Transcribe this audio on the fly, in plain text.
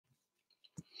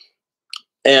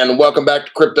And welcome back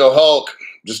to Crypto Hulk.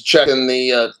 Just checking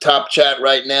the top chat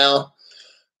right now.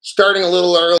 Starting a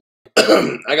little early.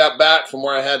 I got back from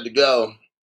where I had to go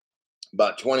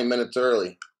about 20 minutes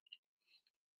early.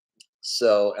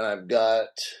 So, and I've got,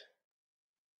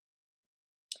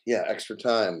 extra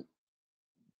time.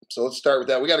 So let's start with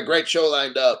that. We got a great show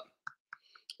lined up.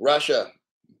 Russia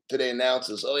today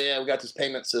announces, oh, yeah, we got this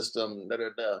payment system. Da, da,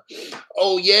 da.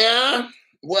 Oh, yeah?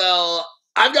 Well,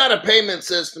 I've got a payment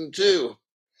system too.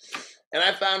 And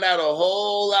I found out a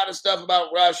whole lot of stuff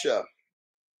about Russia.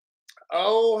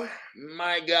 Oh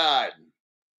my God.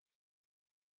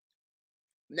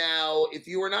 Now, if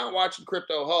you were not watching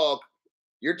Crypto Hulk,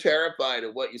 you're terrified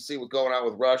of what you see what's going on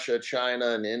with Russia,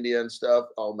 China, and India and stuff.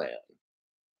 Oh man.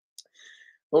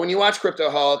 But when you watch Crypto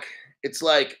Hulk, it's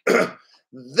like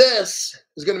this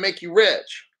is going to make you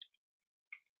rich.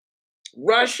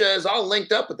 Russia is all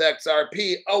linked up with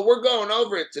XRP. Oh, we're going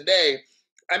over it today.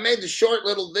 I made the short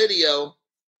little video,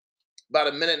 about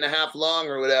a minute and a half long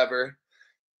or whatever.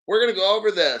 We're going to go over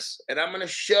this, and I'm going to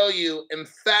show you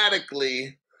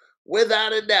emphatically,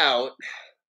 without a doubt,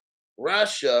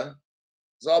 Russia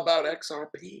is all about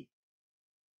XRP.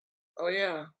 Oh,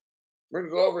 yeah. We're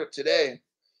going to go over it today.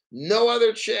 No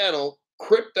other channel,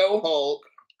 Crypto Hulk.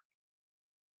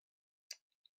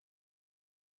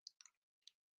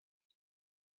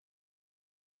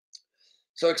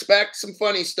 So expect some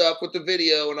funny stuff with the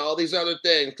video and all these other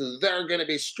things because they're going to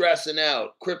be stressing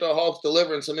out. Crypto Hulk's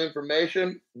delivering some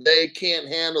information. They can't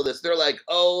handle this. They're like,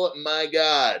 oh my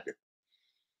God.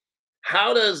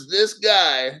 How does this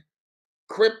guy,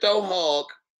 Crypto Hulk,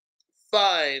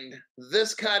 find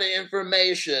this kind of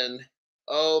information?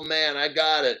 Oh man, I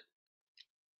got it.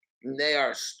 And they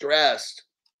are stressed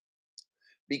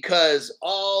because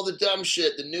all the dumb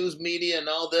shit, the news media and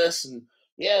all this, and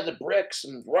yeah, the BRICS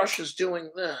and Russia's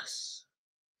doing this.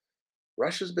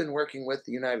 Russia's been working with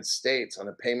the United States on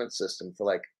a payment system for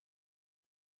like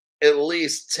at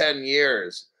least 10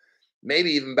 years, maybe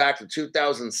even back to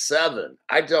 2007.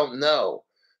 I don't know,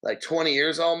 like 20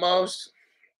 years almost.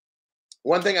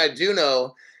 One thing I do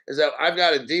know is that I've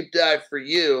got a deep dive for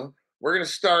you. We're going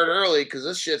to start early because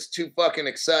this shit's too fucking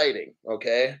exciting,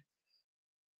 okay?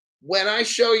 When I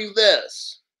show you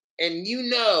this, and you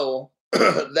know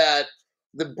that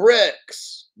the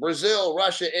BRICS, Brazil,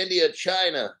 Russia, India,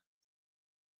 China,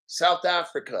 South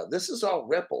Africa, this is all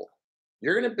Ripple.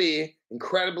 You're going to be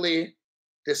incredibly,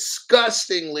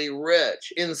 disgustingly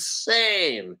rich,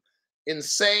 insane in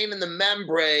the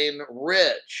membrane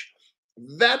rich.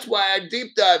 That's why I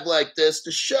deep dive like this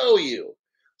to show you.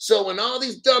 So when all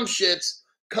these dumb shits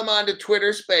come onto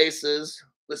Twitter Spaces,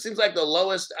 it seems like the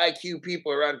lowest IQ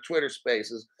people are on Twitter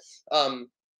Spaces,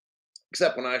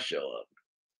 except when I show up.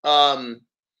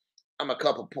 I'm a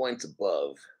couple points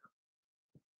above.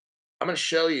 I'm going to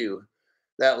show you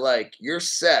that, like, you're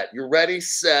set. You're ready,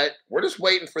 set. We're just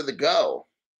waiting for the go.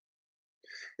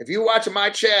 If you're watching my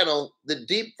channel, the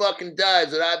deep fucking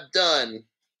dives that I've done,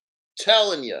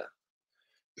 telling you,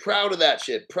 proud of that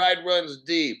shit. Pride runs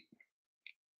deep.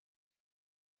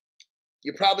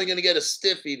 You're probably going to get a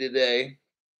stiffy today.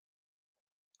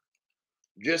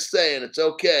 Just saying, it's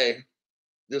okay.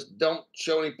 Just don't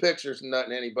show any pictures and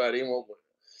nothing to anybody.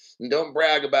 And don't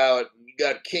brag about you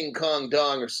got King Kong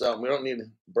dong or something. We don't need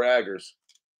braggers.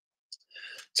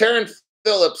 Taryn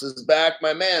Phillips is back.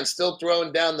 My man still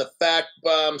throwing down the fact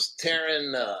bombs.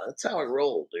 Taryn, that's how I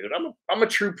roll, dude. I'm a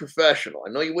true professional.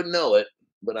 I know you wouldn't know it,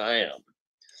 but I am.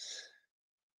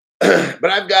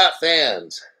 But I've got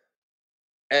fans.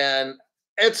 And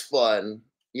it's fun.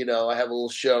 You know, I have a little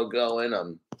show going.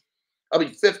 I'll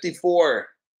be 54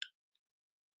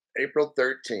 April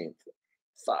 13th.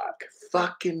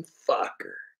 Fucking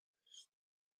fucker.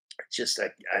 Just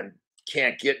I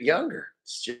can't get younger.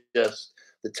 It's just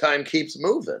the time keeps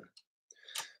moving.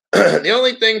 The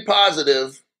only thing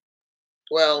positive,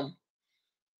 well,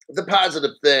 the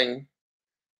positive thing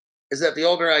is that the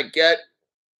older I get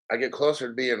closer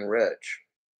to being rich.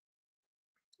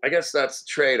 I guess that's the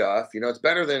trade-off. You know, it's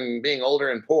better than being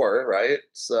older and poor, right?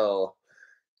 So,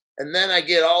 and then I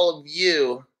get all of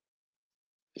you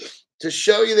to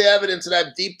show you the evidence that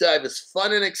I've deep dive is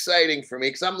fun and exciting for me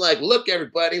because I'm like, look,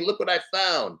 everybody, look what I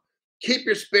found. Keep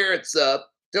your spirits up.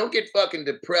 Don't get fucking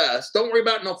depressed. Don't worry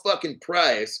about no fucking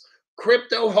price.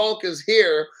 Crypto Hulk is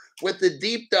here with the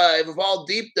deep dive of all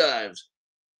deep dives.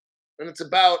 And it's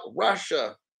about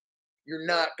Russia. You're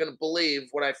not going to believe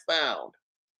what I found.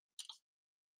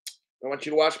 I want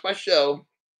you to watch my show.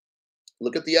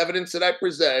 Look at the evidence that I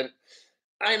present.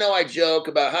 I know I joke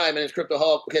about, hi, my name is Crypto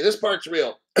Hulk. Okay, this part's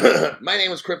real. My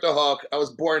name is Crypto Hulk. I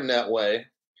was born that way.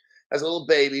 As a little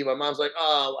baby, my mom's like,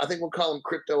 oh, I think we'll call him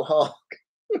Crypto Hulk.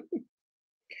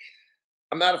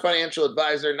 I'm not a financial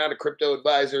advisor, not a crypto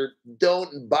advisor.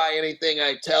 Don't buy anything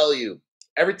I tell you.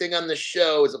 Everything on this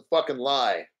show is a fucking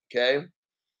lie. Okay.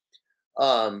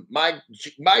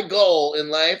 My goal in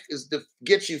life is to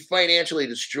get you financially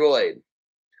destroyed.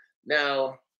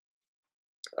 Now,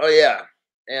 oh yeah,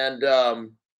 and I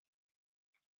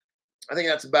think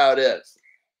that's about it.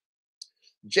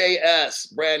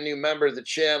 JS, brand new member of the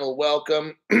channel,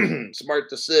 welcome. Smart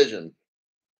decision.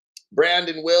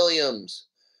 Brandon Williams,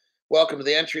 welcome to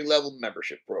the entry level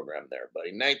membership program there,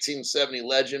 buddy. 1970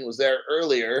 legend was there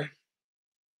earlier.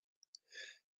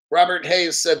 Robert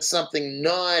Hayes said something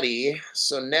naughty,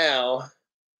 so now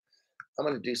I'm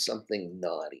going to do something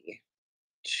naughty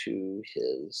to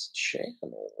his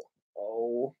channel.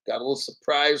 Oh, got a little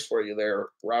surprise for you there,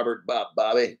 Robert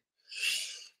Bobby.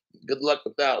 Good luck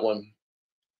with that one.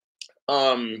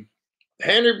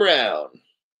 Henry Brown.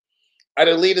 I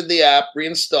deleted the app,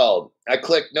 reinstalled. I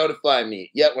clicked notify me.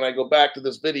 Yet when I go back to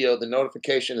this video, the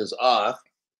notification is off.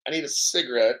 I need a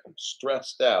cigarette. I'm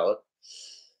stressed out.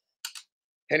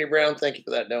 Henry Brown, thank you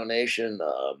for that donation.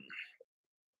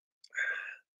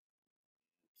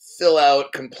 Fill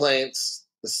out complaints,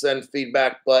 the send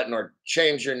feedback button, or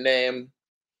change your name.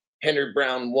 Henry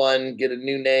Brown 1, get a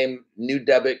new name, new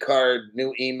debit card,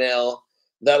 new email.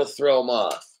 That'll throw them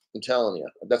off. I'm telling you.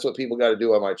 That's what people got to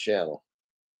do on my channel.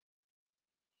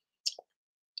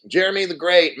 Jeremy the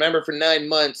Great, member for 9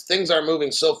 months. Things are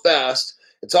moving so fast.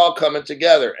 It's all coming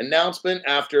together. Announcement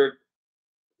after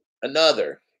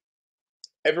another.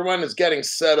 Everyone is getting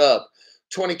set up.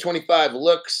 2025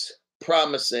 looks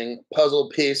promising. Puzzle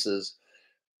pieces.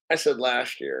 I said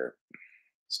last year,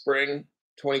 spring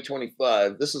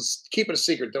 2025. This is, keep it a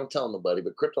secret. Don't tell nobody.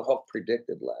 But Crypto Hulk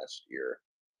predicted last year,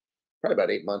 probably about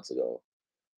 8 months ago,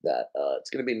 that it's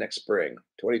going to be next spring,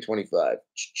 2025.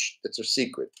 It's a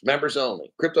secret. Members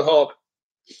only. Crypto Hulk,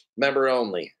 member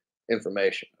only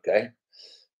information, okay?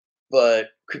 But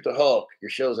Crypto Hulk, your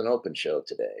show's an open show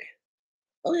today.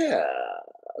 Oh, yeah.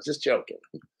 I was just joking.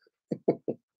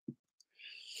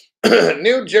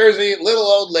 New Jersey, little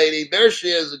old lady. There she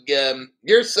is again.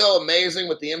 You're so amazing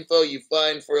with the info you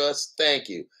find for us. Thank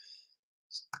you.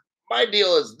 My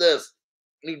deal is this.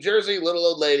 New Jersey, little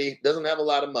old lady, doesn't have a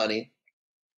lot of money.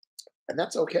 And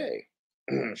that's okay.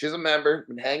 She's a member,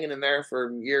 been hanging in there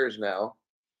for years now.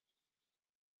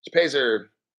 She pays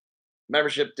her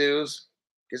membership dues,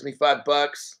 gives me $5.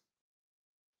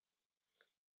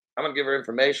 I'm going to give her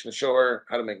information to show her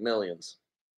how to make millions.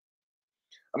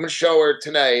 I'm going to show her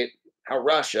tonight how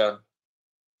Russia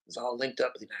is all linked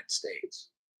up with the United States,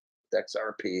 with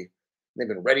XRP. They've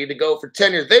been ready to go for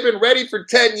 10 years. They've been ready for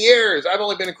 10 years. I've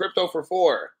only been in crypto for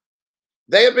 4.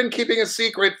 They have been keeping a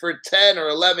secret for 10 or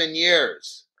 11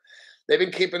 years. They've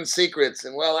been keeping secrets.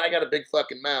 And, well, I got a big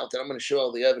fucking mouth, and I'm going to show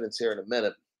all the evidence here in a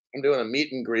minute. I'm doing a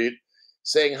meet and greet,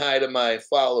 saying hi to my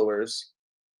followers,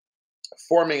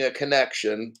 forming a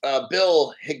connection.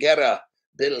 Bill Higuera.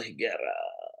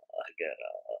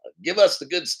 Give us the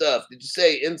good stuff. Did you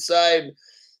say inside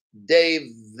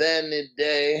day then a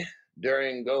day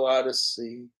during Go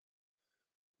Odyssey?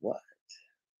 What?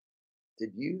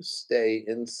 Did you stay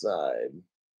inside?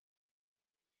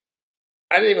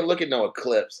 I didn't even look at no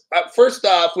eclipse. First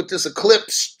off, with this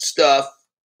eclipse stuff,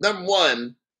 number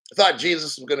one, I thought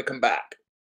Jesus was going to come back.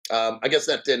 I guess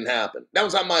that didn't happen. That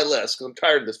was on my list because I'm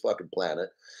tired of this fucking planet.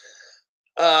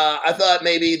 I thought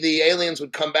maybe the aliens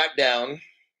would come back down.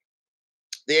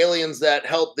 The aliens that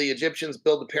helped the Egyptians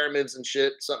build the pyramids and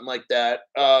shit, something like that.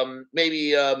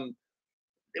 Maybe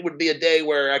it would be a day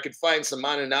where I could find some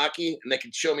Anunnaki and they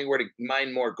could show me where to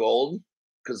mine more gold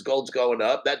because gold's going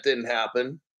up. That didn't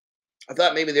happen. I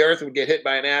thought maybe the Earth would get hit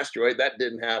by an asteroid. That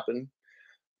didn't happen.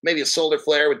 Maybe a solar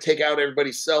flare would take out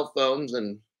everybody's cell phones,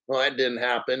 and well, that didn't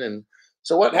happen. And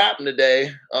so what happened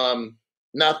today?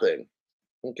 Nothing.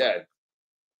 Okay.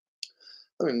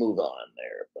 Let me move on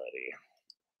there, buddy.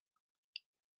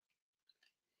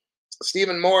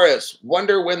 Stephen Morris,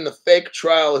 wonder when the fake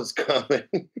trial is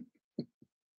coming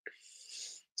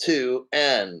to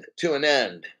an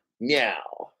end.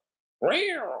 Meow.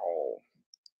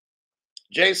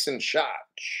 Jason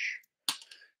Shotch.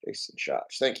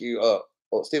 Thank you.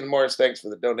 Well, Stephen Morris, thanks for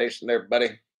the donation there,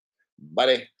 buddy.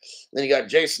 Then you got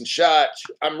Jason Shotch.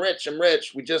 I'm rich.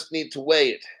 We just need to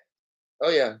wait. Oh,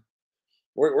 yeah.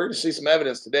 We're going to see some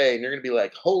evidence today, and you're going to be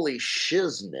like, holy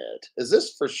shiznit. Is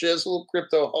this for shizzle,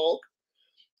 Crypto Hulk?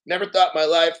 Never thought my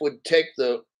life would take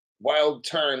the wild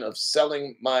turn of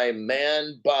selling my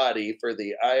man body for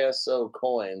the ISO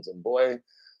coins. And boy,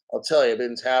 I'll tell you, I've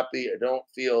been happy. I don't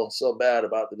feel so bad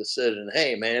about the decision.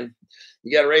 Hey, man,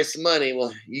 you got to raise some money.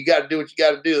 Well, you got to do what you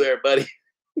got to do there, buddy.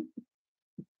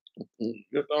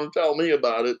 Just don't tell me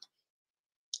about it.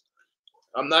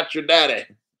 I'm not your daddy.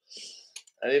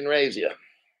 I didn't raise you.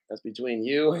 That's between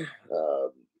you.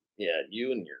 Yeah,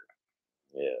 you and your.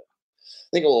 Yeah. I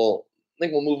think we'll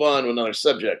move on to another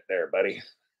subject there, buddy.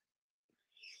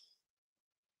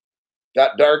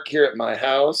 Got dark here at my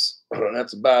house.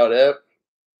 That's about it.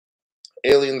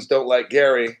 Aliens don't like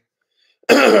Gary.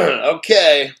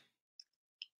 Okay,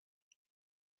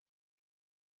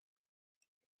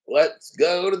 let's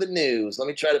go to the news. Let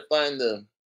me try to find the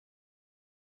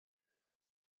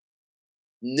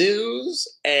news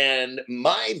and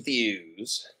my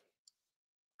views.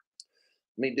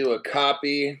 Let me do a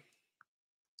copy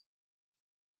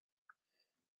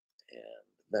and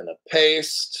then a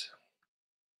paste.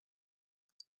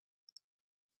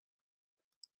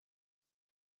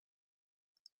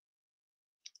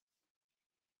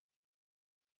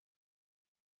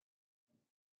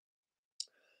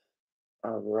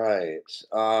 All right.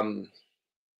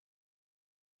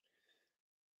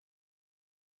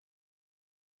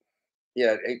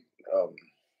 Yeah. Um,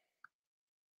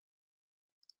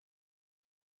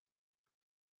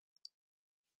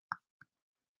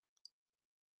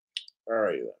 all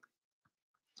right.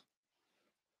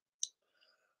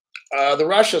 The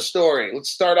Russia story.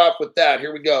 Let's start off with that.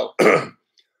 Here we go.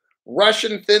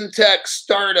 Russian fintech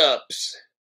startups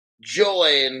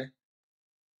join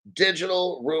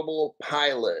digital ruble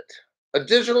pilot. A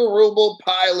digital ruble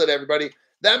pilot, everybody.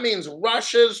 That means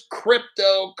Russia's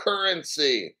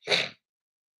cryptocurrency.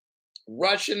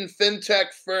 Russian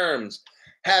fintech firms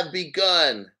have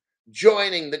begun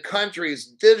joining the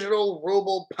country's digital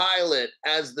ruble pilot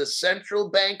as the Central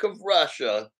Bank of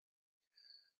Russia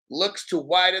looks to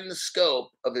widen the scope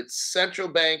of its central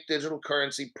bank digital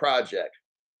currency project.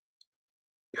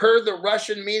 Per the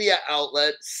Russian media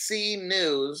outlet C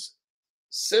News,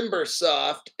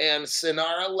 Cymbersoft and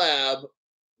Sinara Lab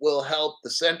will help the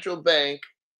central bank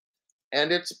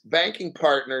and its banking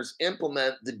partners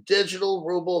implement the digital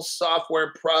ruble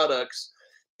software products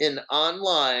in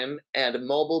online and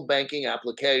mobile banking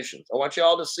applications. I want you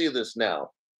all to see this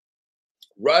now.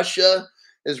 Russia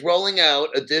is rolling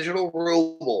out a digital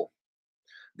ruble.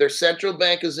 Their central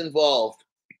bank is involved.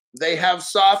 They have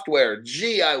software.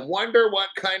 Gee, I wonder what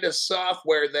kind of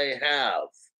software they have.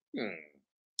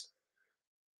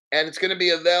 And it's going to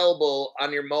be available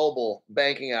on your mobile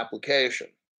banking application.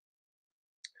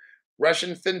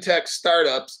 Russian fintech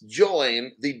startups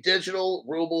join the digital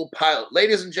ruble pilot.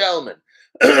 Ladies and gentlemen,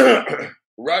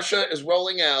 Russia is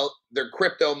rolling out their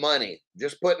crypto money.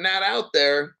 Just putting that out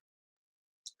there.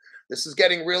 This is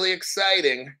getting really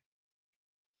exciting.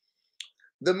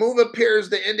 The move appears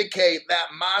to indicate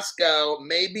that Moscow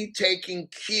may be taking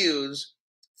cues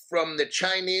from the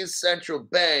Chinese central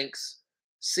bank's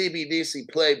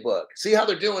CBDC playbook. See how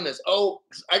they're doing this? Oh,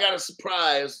 I got a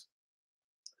surprise.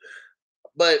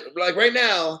 But like right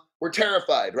now, we're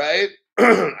terrified, right?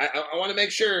 I want to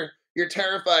make sure you're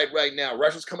terrified right now.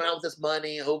 Russia's coming out with this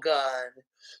money. Oh God,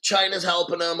 China's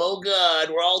helping them. Oh God,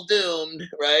 we're all doomed,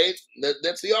 right?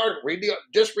 That's the article.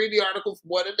 Just read the article for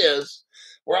what it is.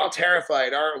 We're all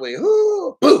terrified, aren't we?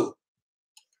 Ooh, boo.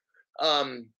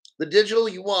 The digital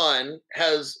yuan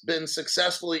has been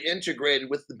successfully integrated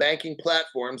with the banking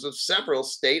platforms of several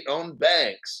state-owned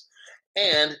banks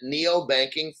and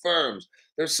neo-banking firms.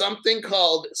 There's something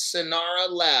called Sinara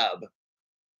Lab,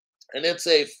 and it's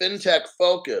a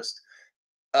fintech-focused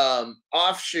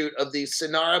offshoot of the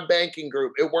Sinara Banking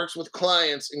Group. It works with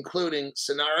clients including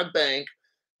Sinara Bank,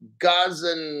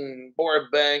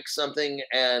 Gazenbor Bank, something,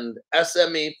 and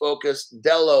SME-focused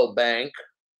Delo Bank.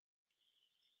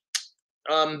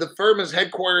 The firm is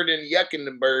headquartered in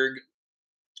Yekaterinburg,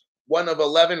 one of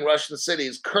 11 Russian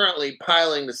cities currently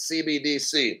piloting the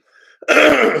CBDC.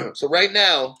 So right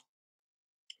now,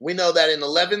 we know that in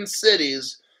 11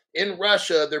 cities in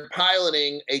Russia, they're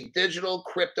piloting a digital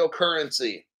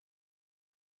cryptocurrency.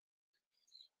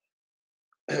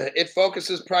 It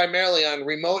focuses primarily on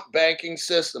remote banking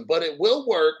system, but it will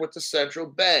work with the central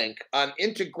bank on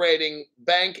integrating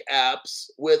bank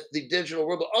apps with the digital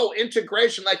ruble. Oh,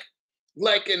 integration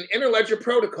like an interledger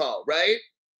protocol, right?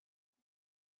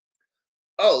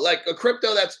 Oh, like a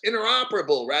crypto that's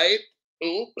interoperable, right?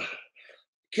 Ooh.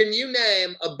 Can you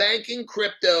name a banking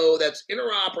crypto that's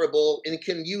interoperable and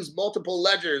can use multiple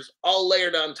ledgers all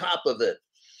layered on top of it?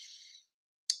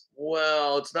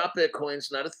 Well, it's not Bitcoin, it's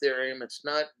not Ethereum, it's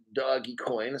not Doggy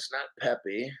Coin, it's not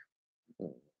Peppy,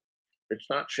 it's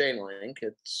not Chainlink,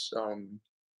 it's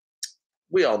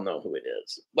we all know who it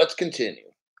is. Let's continue.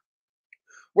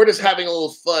 We're just having a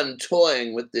little fun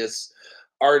toying with this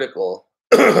article.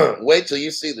 Wait till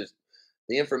you see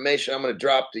the information I'm going to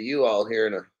drop to you all here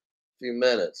in a few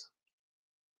minutes.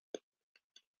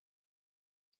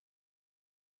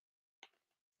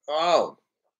 Oh,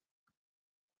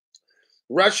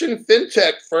 Russian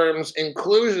fintech firms'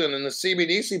 inclusion in the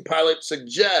CBDC pilot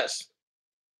suggests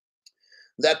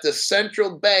that the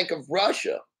Central Bank of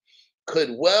Russia could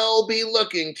well be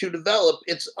looking to develop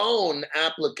its own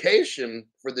application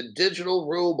for the digital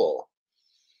ruble.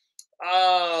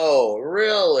 Oh,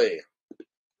 really?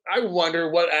 I wonder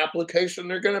what application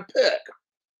they're going to pick.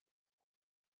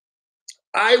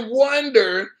 I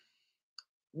wonder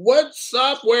what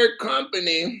software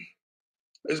company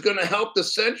is going to help the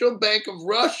Central Bank of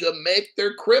Russia make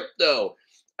their crypto.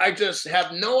 I just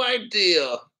have no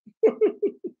idea.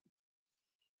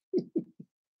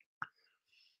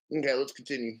 Okay, let's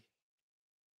continue.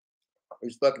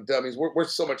 These fucking dummies. We're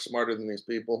so much smarter than these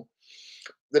people.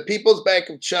 The People's Bank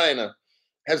of China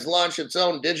has launched its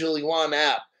own digital yuan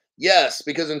app. Yes,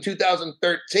 because in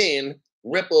 2013,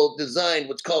 Ripple designed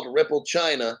what's called Ripple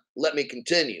China. Let me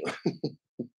continue.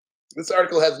 This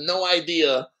article has no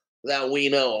idea that we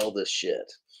know all this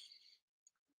shit.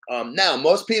 Now,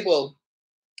 most people,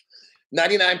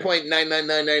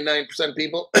 99.99999% of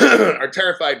people are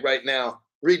terrified right now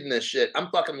reading this shit. I'm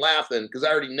fucking laughing because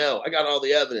I already know. I got all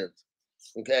the evidence.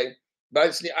 Okay?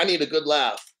 But I need a good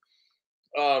laugh.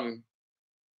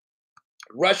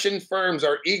 Russian firms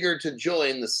are eager to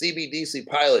join the CBDC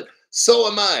pilot.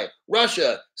 So am I.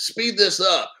 Russia, speed this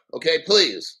up. Okay,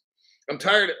 please. I'm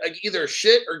tired of either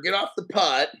shit or get off the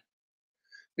pot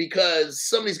because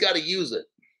somebody's got to use it.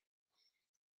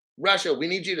 Russia, we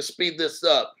need you to speed this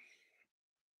up.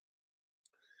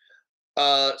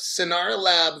 Sinara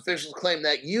Lab officials claim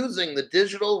that using the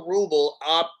digital ruble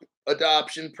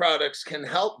adoption products can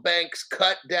help banks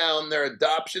cut down their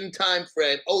adoption time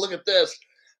frame. Oh, look at this.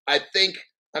 I think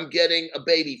I'm getting a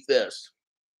baby fist.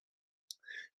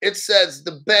 It says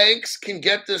the banks can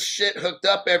get this shit hooked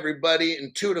up, everybody,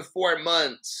 in 2 to 4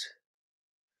 months.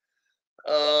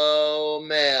 Oh,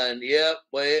 man. Yep.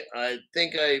 Wait, I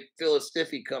think I feel a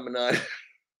stiffy coming on.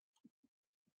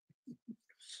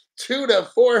 2 to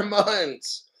 4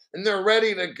 months. And they're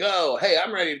ready to go. Hey,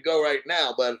 I'm ready to go right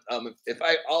now. But if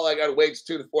all I got to wait is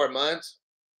 2 to 4 months,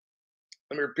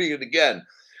 let me repeat it again.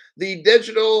 The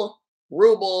digital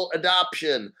ruble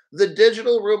adoption. The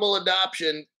digital ruble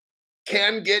adoption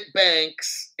can get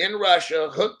banks in Russia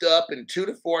hooked up in 2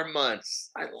 to 4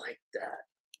 months. I like that.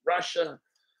 Russia.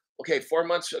 Okay, 4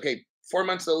 months. Okay, 4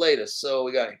 months the latest. So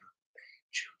we got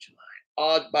June,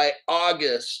 July. By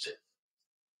August.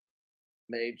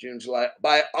 May, June, July.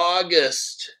 By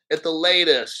August, at the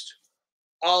latest,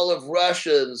 all of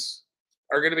Russians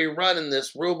are going to be running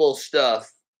this ruble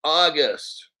stuff.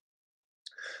 August.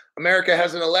 America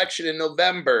has an election in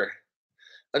November.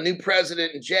 A new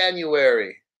president in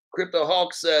January. Crypto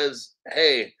Hulk says,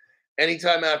 hey,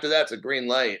 anytime after that's a green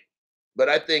light. But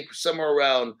I think somewhere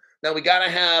around, now we got to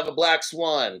have a black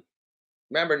swan.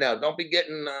 Remember now, don't be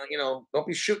getting, don't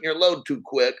be shooting your load too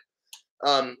quick.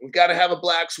 We've got to have a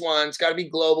black swan. It's got to be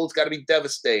global. It's got to be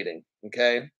devastating.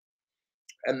 Okay.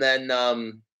 And then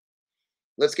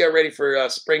let's get ready for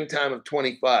springtime of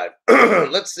 25.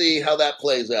 Let's see how that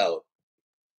plays out.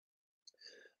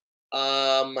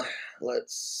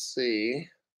 Let's see.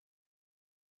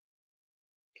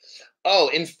 Oh,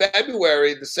 in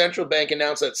February, the central bank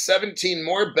announced that 17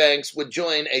 more banks would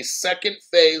join a second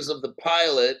phase of the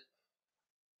pilot.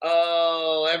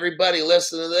 Oh, everybody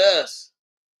listen to this.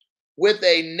 With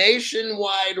a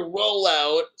nationwide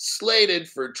rollout slated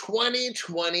for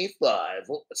 2025.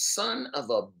 Son of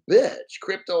a bitch.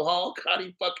 Crypto Hulk, how do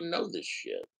you fucking know this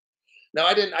shit? Now,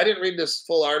 I didn't read this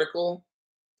full article.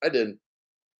 I didn't.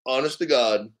 Honest to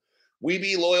God. We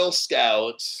be loyal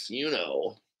scouts, you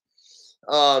know.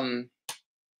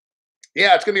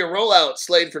 Yeah, it's gonna be a rollout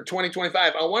slated for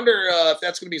 2025. I wonder if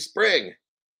that's gonna be spring.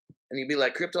 And you'd be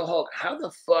like, Crypto Hulk, how the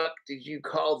fuck did you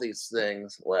call these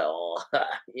things? Well,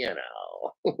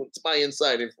 it's my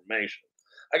inside information.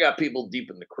 I got people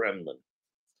deep in the Kremlin.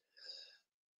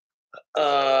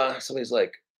 Somebody's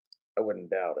like, I wouldn't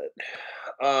doubt it.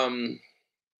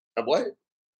 What?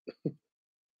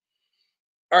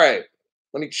 All right,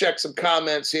 let me check some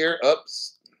comments here.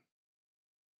 Oops.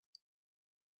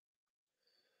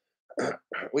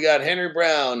 We got Henry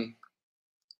Brown.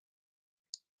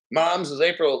 Mom's is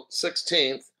April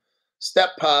 16th.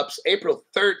 Step Pops, April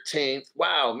 13th.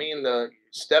 Wow, me and the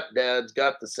stepdads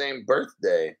got the same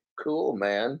birthday. Cool,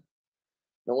 man.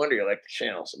 No wonder you like the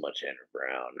channel so much, Henry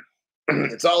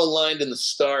Brown. It's all aligned in the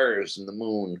stars and the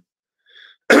moon.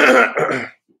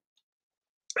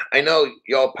 I know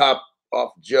y'all pop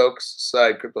off jokes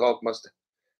aside. Crypto Hulk must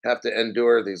have to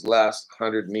endure these last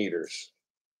 100 meters.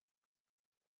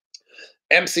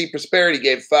 MC Prosperity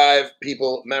gave 5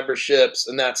 people memberships,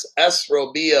 and that's S.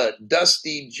 Robia,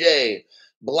 Dusty J,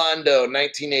 Blondo,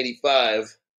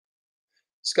 1985.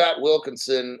 Scott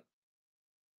Wilkinson,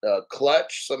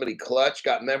 Clutch, somebody Clutch,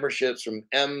 got memberships from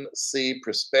MC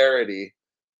Prosperity.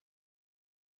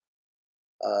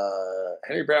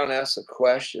 Henry Brown asks a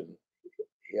question.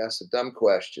 He asked a dumb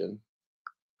question.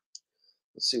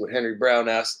 Let's see what Henry Brown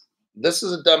asked. This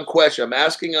is a dumb question. I'm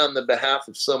asking on the behalf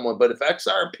of someone, but if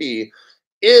XRP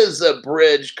is a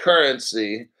bridge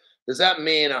currency, does that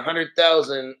mean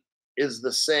 100,000 is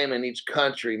the same in each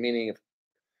country? Meaning, if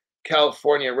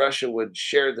California and Russia would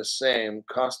share the same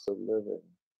cost of living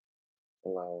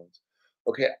allowance.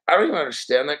 Okay, I don't even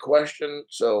understand that question.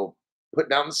 So put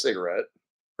down the cigarette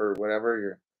or whatever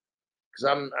you're,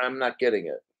 because I'm not getting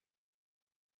it.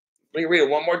 Let me read it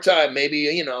one more time. Maybe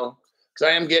because I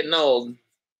am getting old.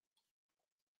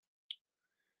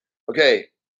 Okay,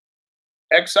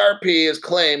 XRP is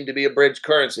claimed to be a bridge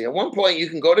currency. At one point, you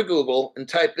can go to Google and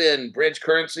type in bridge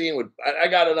currency, and I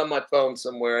got it on my phone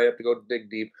somewhere. I have to go dig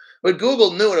deep. But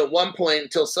Google knew it at one point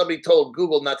until somebody told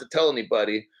Google not to tell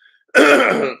anybody.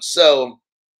 So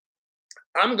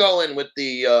I'm going with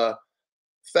the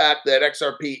fact that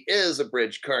XRP is a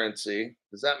bridge currency.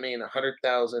 Does that mean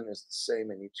 100,000 is the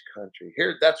same in each country?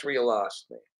 Here, that's where you lost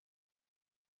me.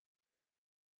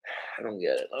 I don't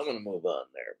get it. I'm gonna move on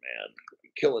there, man.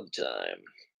 Killing time.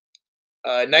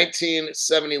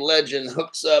 1970 legend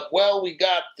hooks up. Well, we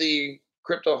got the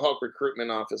Crypto Hulk recruitment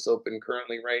office open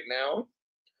currently right now.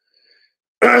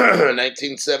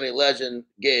 1970 legend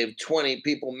gave 20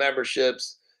 people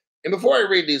memberships. And before I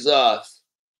read these off,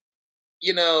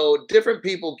 different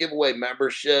people give away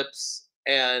memberships,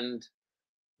 and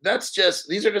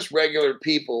these are just regular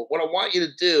people. What I want you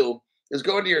to do is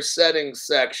go into your settings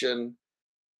section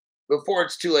before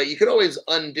it's too late. You can always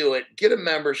undo it, get a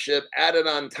membership, add it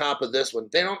on top of this one.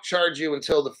 They don't charge you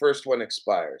until the first one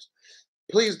expires.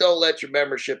 Please don't let your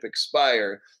membership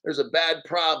expire. There's a bad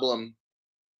problem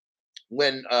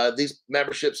when these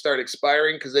memberships start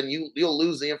expiring, because then you'll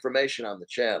lose the information on the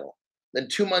channel. Then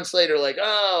 2 months later, like,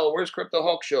 oh, where's Crypto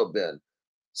Hulk Show been?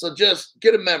 So just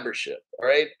get a membership, all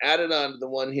right? Add it on to the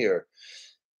one here.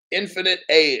 Infinite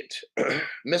 8,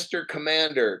 Mr.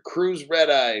 Commander, Cruz Red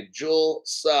Eye, Jewel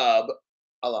Saab,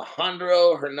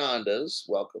 Alejandro Hernandez,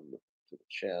 welcome to the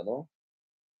channel.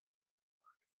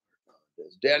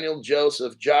 Daniel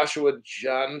Joseph, Joshua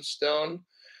Johnstone,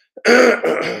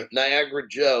 Niagara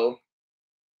Joe,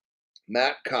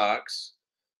 Matt Cox,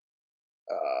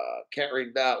 can't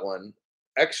read that one.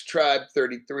 X Tribe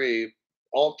 33,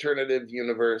 Alternative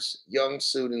Universe, Young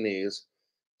Sudanese,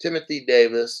 Timothy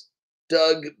Davis,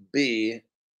 Doug B.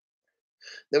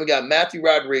 Then we got Matthew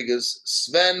Rodriguez,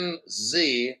 Sven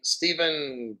Z,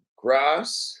 Stephen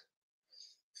Gross,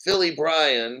 Philly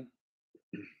Bryan,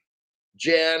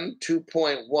 Jan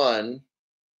 2.1.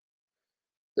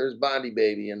 There's Bondi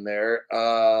Baby in there.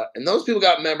 And those people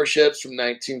got memberships from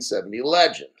 1970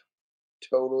 Legend.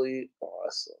 Totally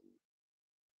awesome.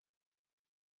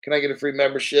 Can I get a free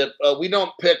membership? We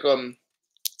don't pick them.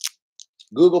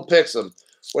 Google picks them.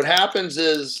 What happens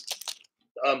is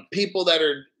people that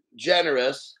are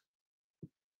generous,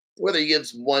 whether you give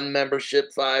one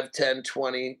membership, 5, 10,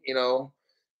 20,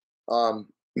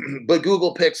 but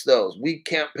Google picks those. We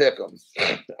can't pick them.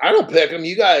 I don't pick them.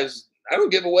 You guys, I don't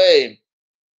give away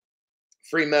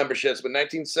free memberships, but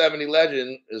 1970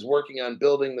 Legend is working on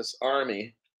building this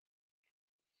army.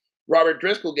 Robert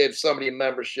Driscoll gave somebody a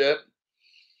membership,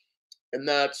 and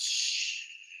that's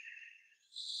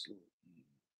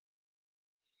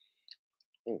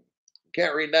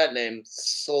can't read that name.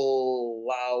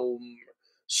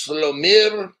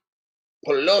 Slomir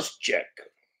Poloschek.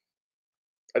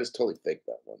 I just totally faked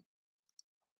that one.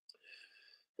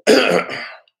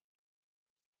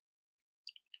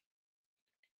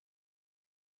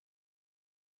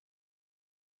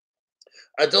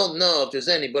 I don't know if there's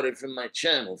anybody from my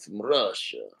channel from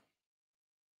Russia.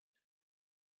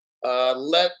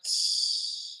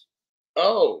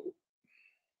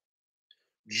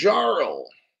 Jarl.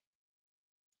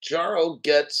 Jarl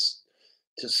gets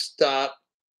to stop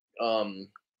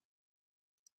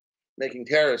making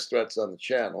terrorist threats on the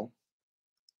channel.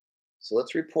 So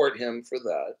let's report him for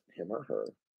that, him or her.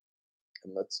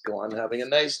 And let's go on having a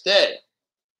nice day.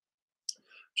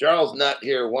 Charles not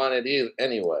here wanted either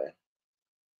anyway.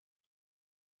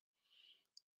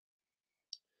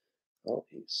 Oh,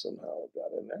 he somehow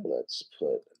got in there. Let's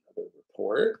put another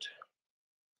report.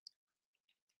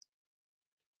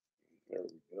 There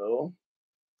we go.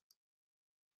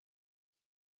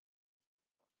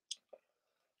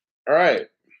 All right.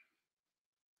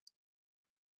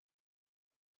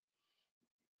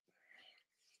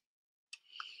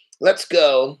 Let's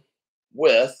go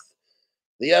with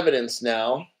the evidence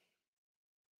now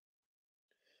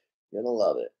Gonna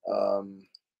love it.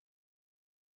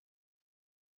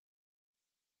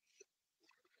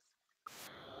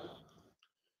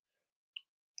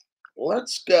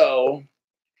 Let's go.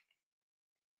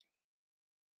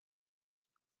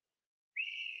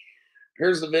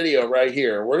 Here's the video right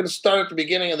here. We're gonna start at the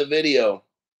beginning of the video.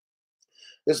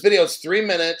 This video is 3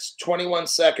 minutes, 21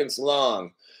 seconds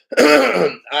long.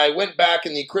 I went back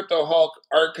in the Crypto Hulk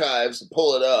archives to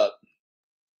pull it up.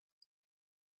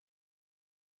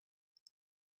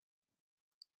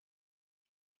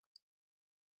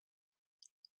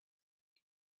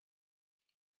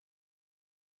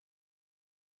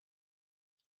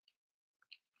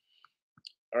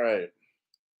 All right,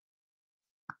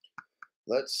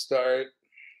 let's start.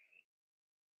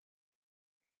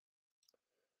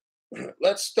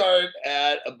 Let's start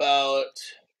at about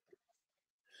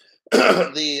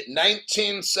the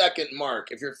 19-second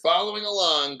mark. If you're following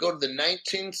along, go to the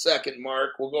 19-second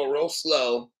mark. We'll go real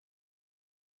slow.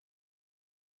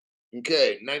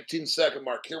 Okay, 19-second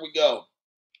mark. Here we go.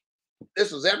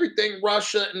 This was everything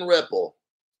Russia and Ripple.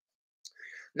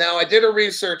 Now, I did a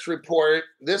research report.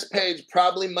 This page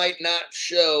probably might not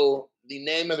show the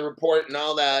name of the report and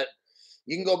all that.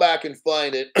 You can go back and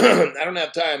find it. I don't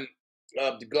have time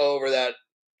to go over that.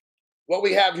 What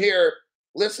we have here,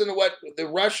 listen to what the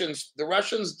Russians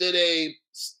did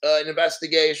an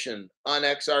investigation on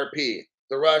XRP.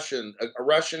 A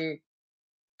Russian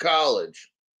college,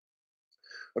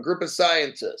 a group of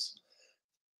scientists.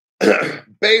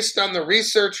 Based on the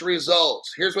research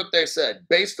results, here's what they said.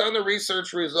 Based on the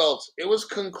research results, it was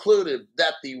concluded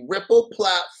that the Ripple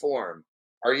platform,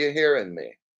 are you hearing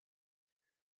me,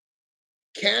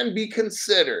 can be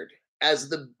considered as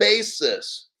the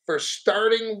basis for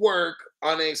starting work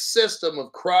on a system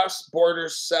of cross-border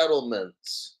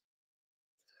settlements.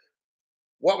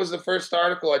 What was the first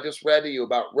article I just read to you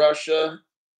about? Russia,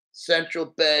 central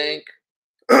bank,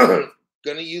 going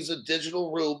to use a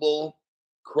digital ruble,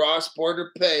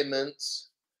 cross-border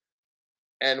payments.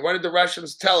 And what did the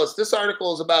Russians tell us? This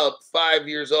article is about 5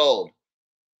 years old.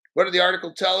 What did the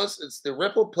article tell us? It's the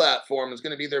Ripple platform is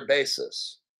going to be their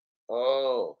basis.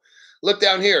 Oh, look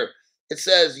down here. It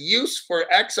says use for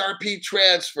XRP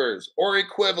transfers or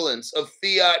equivalents of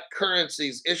fiat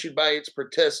currencies issued by its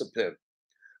participant.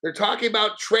 They're talking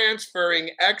about transferring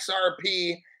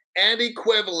XRP and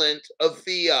equivalent of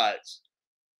fiats.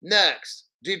 Next,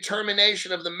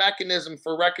 determination of the mechanism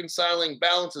for reconciling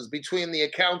balances between the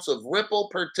accounts of Ripple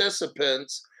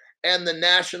participants and the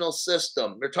national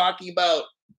system. They're talking about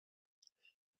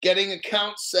getting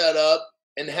accounts set up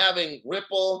and having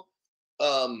Ripple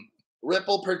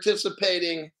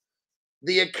participating,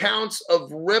 the accounts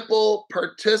of Ripple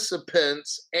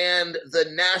participants and the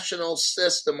national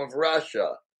system of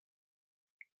Russia.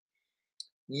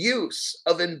 Use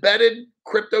of embedded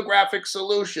cryptographic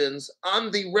solutions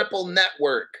on the Ripple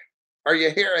network. Are you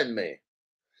hearing me?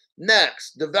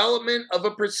 Next, development of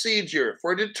a procedure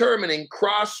for determining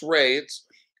cross rates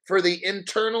for the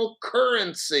internal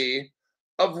currency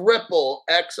of Ripple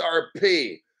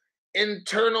XRP.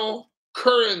 Internal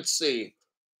currency.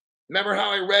 Remember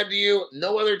how I read to you?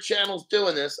 No other channel's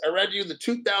doing this. I read to you the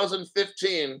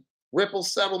 2015 Ripple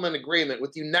settlement agreement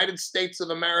with the United States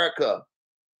of America.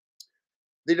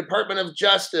 The Department of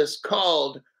Justice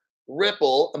called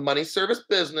Ripple a money service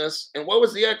business. And what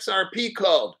was the XRP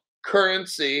called?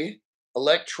 Currency,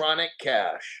 electronic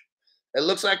cash. It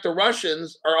looks like the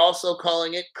Russians are also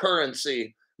calling it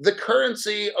currency, the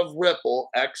currency of Ripple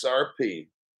XRP.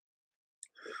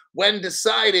 When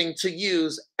deciding to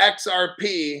use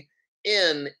XRP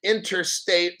in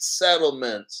interstate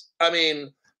settlements. I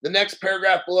mean, the next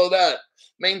paragraph below that.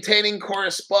 Maintaining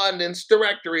correspondence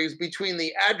directories between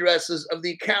the addresses of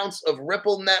the accounts of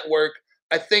Ripple Network.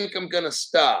 I think I'm going to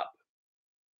stop.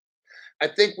 I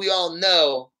think we all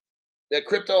know that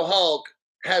Crypto Hulk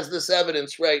has this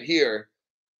evidence right here.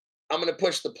 I'm going to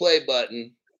push the play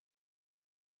button.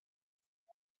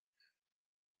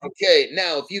 Okay,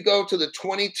 now if you go to the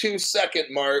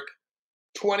 22-second mark,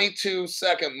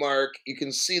 you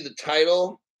can see the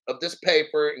title of this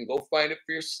paper and go find it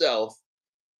for yourself.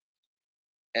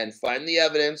 And find the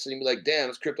evidence, and you'll be like, damn,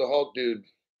 this Crypto Hulk dude,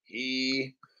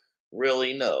 he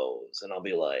really knows. And I'll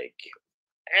be like,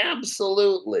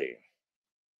 absolutely.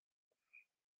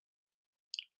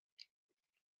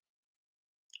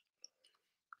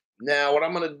 Now, what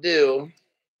I'm going to do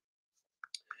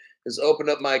is open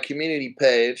up my community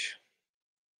page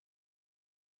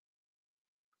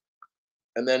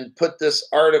and then put this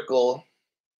article.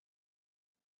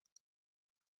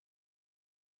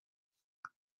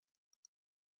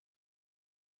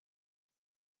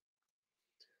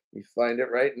 We find it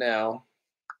right now.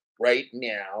 Right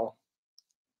now.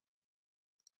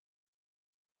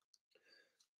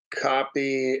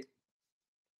 copy,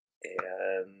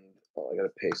 and oh, I gotta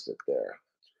paste it there.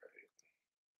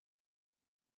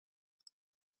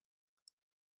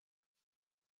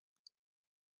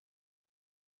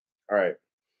 All right.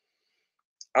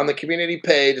 On the community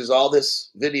page is all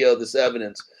this video, this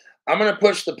evidence. I'm gonna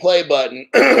push the play button.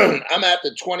 I'm at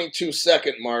the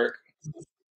 22-second mark.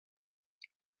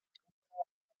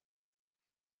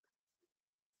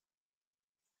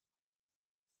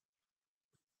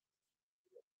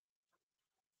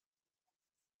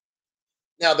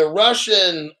 Now the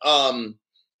Russian,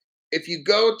 if you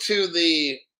go to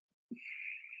the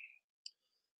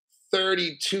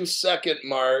 32-second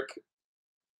mark,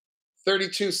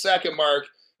 32-second mark,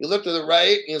 you look to the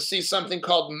right, and you'll see something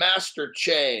called Master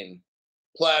Chain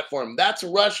platform. That's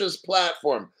Russia's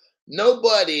platform.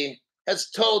 Nobody has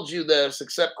told you this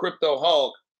except Crypto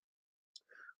Hulk.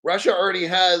 Russia already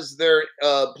has their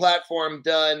platform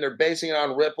done. They're basing it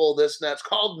on Ripple, this and that. It's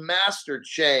called Master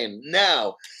Chain.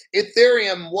 Now,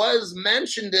 Ethereum was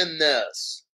mentioned in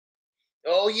this.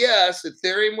 Oh, yes,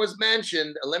 Ethereum was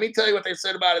mentioned. Let me tell you what they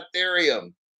said about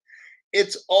Ethereum.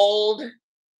 It's old,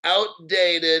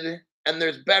 outdated, and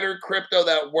there's better crypto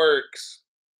that works.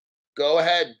 Go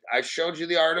ahead. I showed you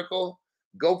the article.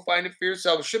 Go find it for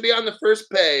yourself. It should be on the first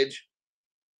page.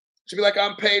 It should be like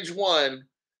on page 1.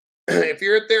 If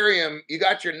you're Ethereum, you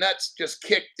got your nuts just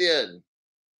kicked in.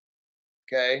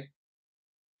 Okay?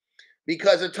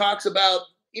 Because it talks about,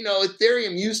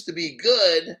 Ethereum used to be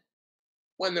good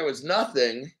when there was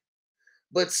nothing.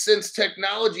 But since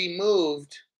technology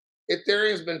moved,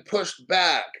 Ethereum's been pushed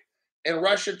back. And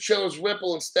Russia chose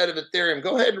Ripple instead of Ethereum.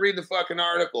 Go ahead and read the fucking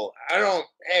article.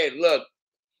 Hey, look,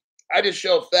 I just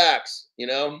show facts,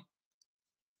 Don't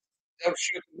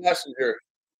shoot the messenger.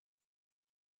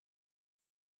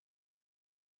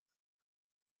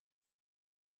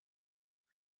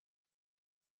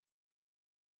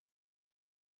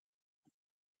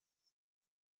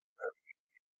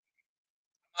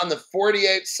 On the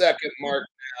 48-second mark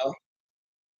now.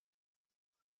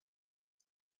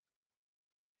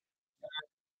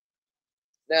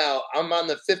 Now, I'm on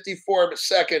the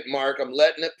 54-second mark. I'm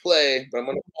letting it play, but I'm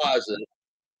going to pause it.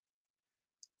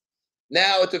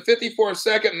 Now, at the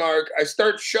 54-second mark, I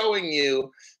start showing you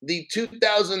the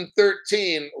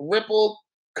 2013 Ripple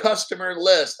customer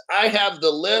list. I have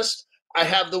the list. I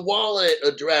have the wallet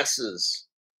addresses.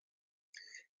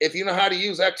 If you know how to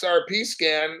use XRP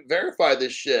scan, verify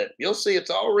this shit. You'll see it's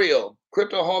all real.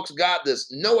 Crypto Hulk's got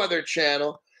this. No other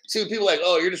channel. See, people like,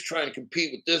 oh, you're just trying to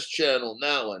compete with this channel and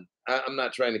that one. I'm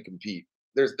not trying to compete.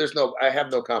 There's no. I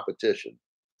have no competition.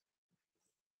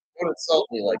 Don't insult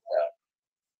me like that.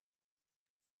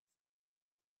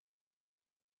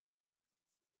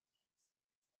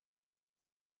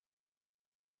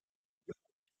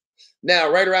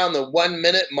 Now, right around the 1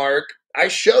 minute mark, I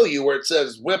show you where it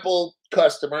says Ripple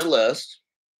customer list,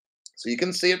 so you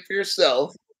can see it for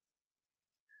yourself.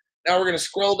 Now we're going to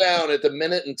scroll down at the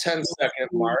minute and 10-second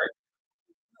mark.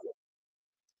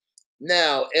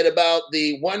 Now, at about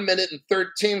the 1 minute and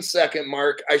 13-second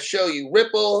mark, I show you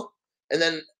Ripple and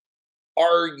then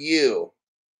RU.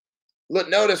 Look,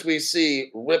 notice we see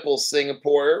Ripple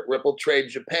Singapore, Ripple Trade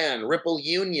Japan, Ripple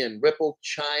Union, Ripple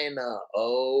China.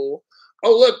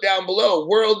 Look down below,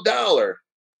 World Dollar.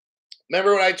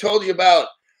 Remember what I told you about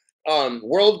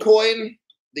World Coin,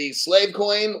 the slave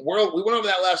coin? We went over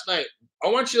that last night. I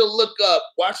want you to look up,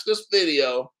 watch this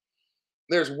video.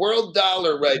 There's World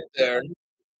Dollar right there.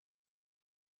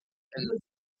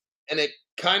 And it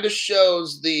kind of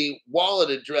shows the wallet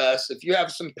address. If you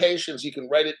have some patience, you can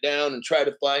write it down and try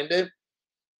to find it.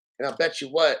 And I'll bet you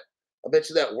what? I'll bet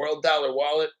you that World Dollar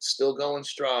wallet still going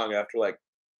strong after like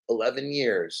 11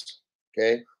 years.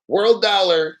 Okay. World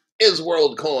Dollar is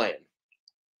World Coin.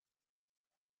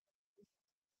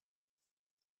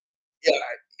 Yeah.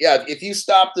 Yeah. If you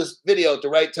stop this video at the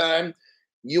right time,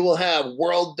 you will have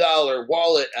World Dollar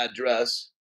wallet address.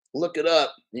 Look it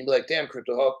up. And you'll be like, damn,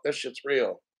 Crypto Hulk, that shit's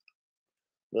real.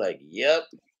 Like, yep.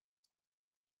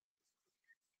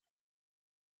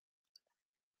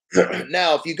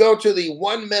 Now, if you go to the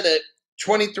 1 minute,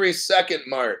 23-second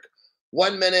mark,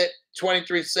 1 minute,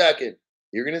 23-second,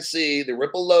 you're going to see the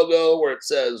Ripple logo where it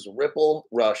says Ripple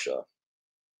Russia.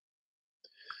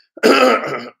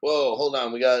 Whoa, hold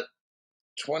on. We got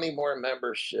 20 more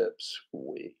memberships.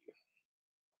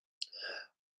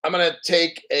 I'm going to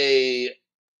take wait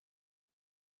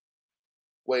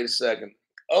a second.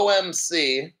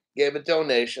 OMC gave a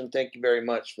donation. Thank you very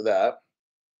much for that.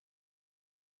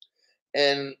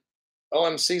 And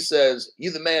OMC says,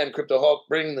 you the man, Crypto Hulk,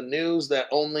 bring the news that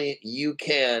only you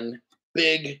can.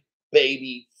 Big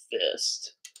baby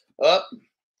fist.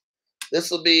 This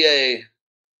will be a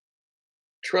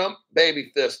Trump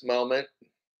baby fist moment.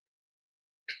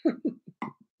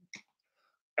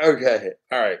 Okay.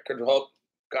 All right. Control.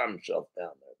 Calm yourself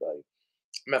down there, buddy.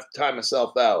 I'm gonna have to time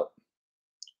myself out.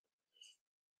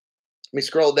 Let me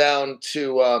scroll down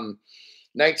to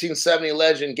 1970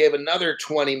 legend gave another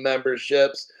 20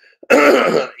 memberships.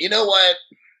 You know what?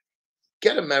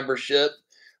 Get a membership.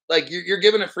 Like you're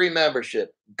given a free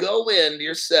membership. Go into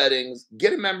your settings,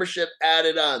 get a membership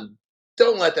added on.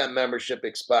 Don't let that membership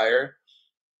expire.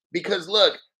 Because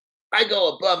look, I go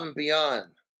above and beyond.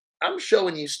 I'm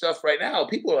showing you stuff right now.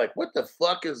 People are like, what the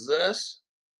fuck is this?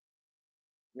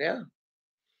 Yeah.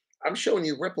 I'm showing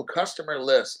you Ripple customer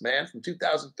list, man, from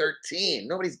 2013.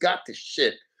 Nobody's got this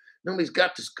shit. Nobody's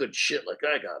got this good shit like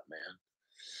I got,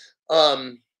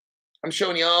 man. I'm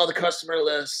showing you all the customer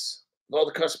lists, all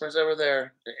the customers that were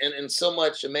there, and so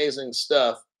much amazing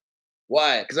stuff.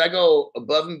 Why? Because I go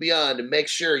above and beyond to make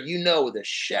sure you know with a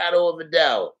shadow of a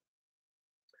doubt,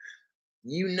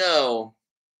 you know,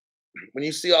 when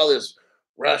you see all this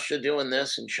Russia doing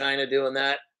this and China doing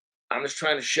that, I'm just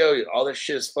trying to show you all this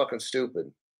shit is fucking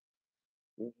stupid.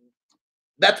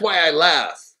 That's why I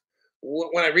laugh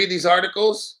when I read these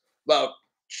articles about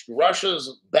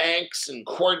Russia's banks and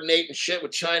coordinating shit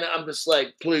with China. I'm just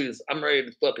like, please, I'm ready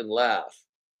to fucking laugh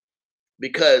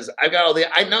because I've got all the,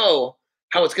 I know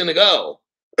how it's gonna go.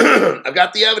 I've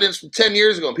got the evidence from 10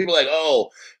 years ago, and people are like, oh,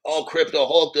 all Crypto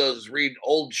Hulk does is read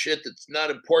old shit that's not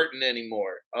important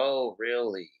anymore. Oh,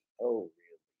 really? Oh,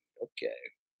 really? Okay.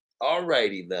 All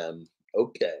righty then.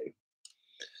 Okay.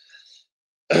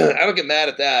 I don't get mad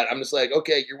at that. I'm just like,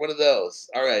 okay, you're one of those.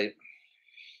 All right.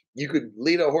 You could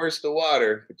lead a horse to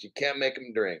water, but you can't make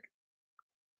him drink.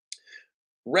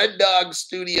 Red Dog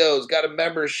Studios got a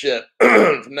membership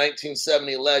from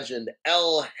 1970 legend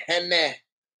El Henne,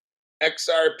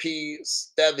 XRP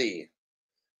Stevie,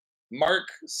 Mark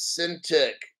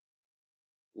Sintic,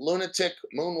 Lunatic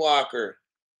Moonwalker,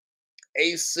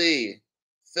 AC,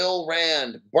 Phil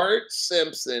Rand, Bart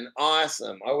Simpson.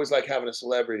 Awesome. I always like having a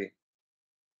celebrity.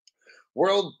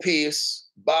 World Peace,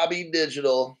 Bobby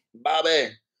Digital, Bobby.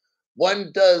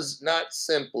 One does not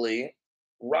simply.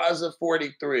 Raza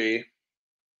 43.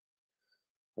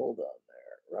 Hold on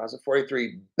there. Raza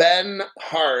 43. Ben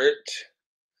Hart.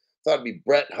 Thought it'd be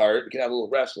Bret Hart. We can have a little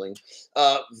wrestling.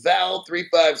 Val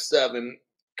 357.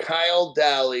 Kyle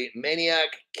Daly. Maniac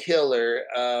Killer.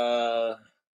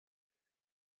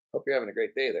 Hope you're having a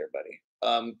great day there, buddy.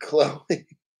 Chloe.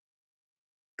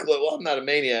 Chloe. Well, I'm not a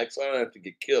maniac, so I don't have to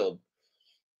get killed.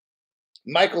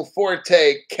 Michael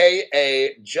Forte,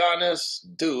 K.A., Jonas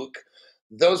Duke.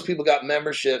 Those people got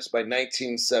memberships by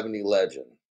 1970 legend.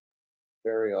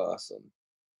 Very awesome.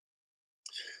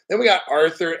 Then we got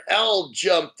Arthur L.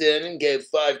 jumped in and gave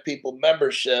 5 people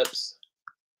memberships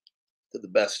to the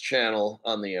best channel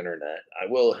on the internet. I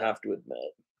will have to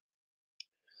admit.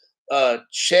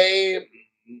 Che,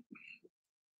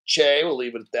 we'll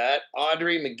leave it at that.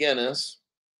 Audrey McGinnis,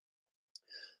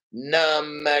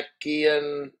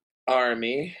 Namekian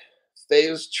Army,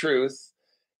 Phase Truth,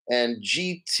 and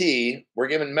GT were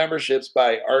given memberships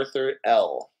by Arthur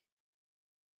L.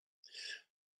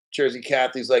 Jersey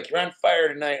Kathy's like, you're on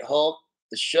fire tonight, Hulk.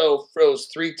 The show froze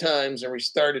 3 times and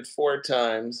restarted 4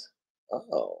 times.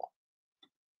 Oh.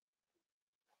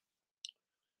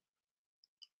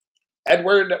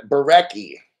 Edward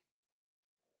Barecki.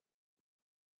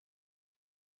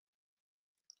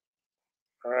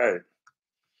 All right.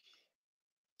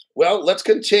 Well, let's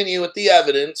continue with the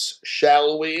evidence,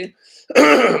 shall we?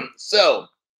 So,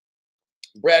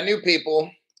 brand new people,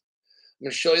 I'm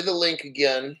going to show you the link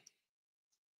again.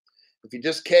 If you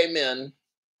just came in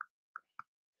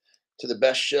to the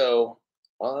best show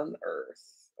on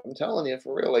earth, I'm telling you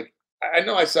for real. Like, I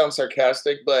know I sound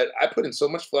sarcastic, but I put in so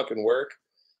much fucking work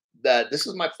that this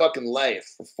is my fucking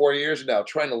life for 4 years now,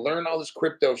 trying to learn all this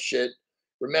crypto shit.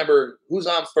 Remember who's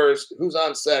on first, who's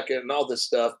on second, and all this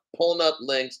stuff. Pulling up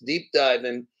links, deep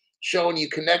diving, showing you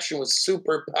connection with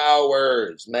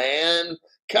superpowers, man.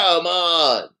 Come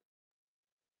on.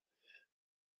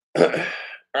 All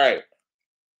right.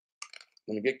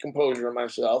 Let me get composure on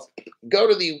myself. Go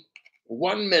to the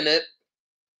 1 minute,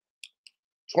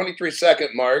 23-second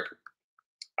mark.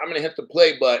 I'm going to hit the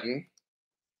play button.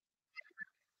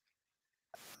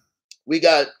 We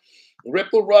got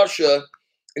Ripple Russia,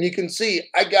 and you can see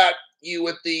I got you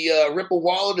with the Ripple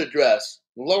wallet address,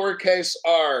 lowercase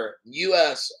r,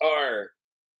 USR,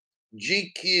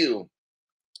 GQ.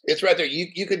 It's right there.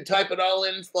 You can type it all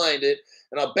in and find it,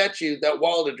 and I'll bet you that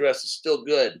wallet address is still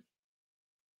good.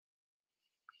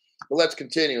 But let's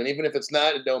continue, and even if it's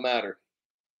not, it don't matter.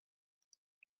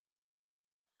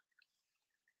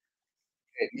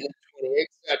 Okay, 28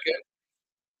 seconds.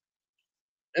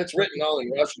 It's written all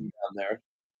in Russian down there.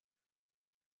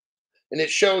 And it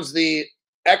shows the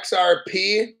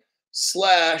XRP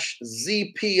slash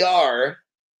ZPR.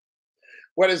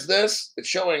 What is this? It's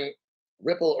showing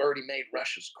Ripple already made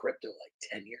Russia's crypto like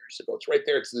 10 years ago. It's right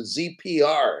there. It's the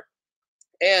ZPR.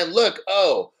 And look,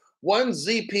 oh, one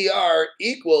ZPR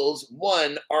equals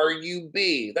one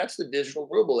RUB. That's the digital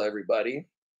ruble, everybody.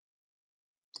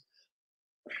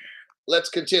 Let's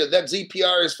continue. That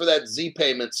ZPR is for that Z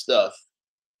payment stuff.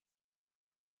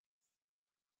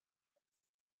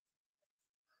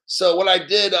 So what I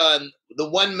did on the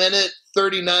 1 minute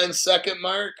 39 second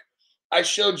mark, I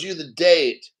showed you the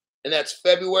date, and that's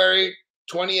February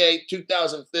 28th,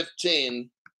 2015.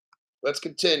 Let's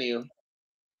continue.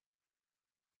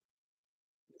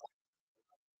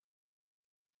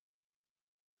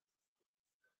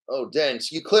 Oh, dang.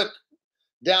 So you click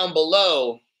down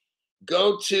below,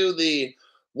 go to the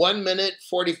 1 minute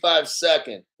 45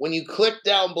 second. When you click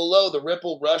down below the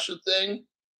Ripple Russia thing,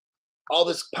 all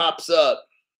this pops up.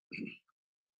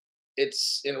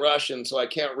 It's in Russian, so I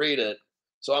can't read it.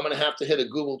 So I'm going to have to hit a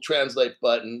Google Translate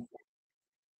button.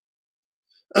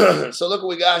 So look what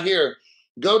we got here.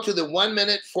 Go to the 1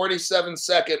 minute 47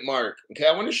 second mark. Okay,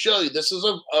 I want to show you. This is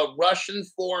a Russian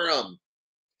forum.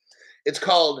 It's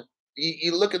called,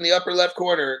 you look in the upper left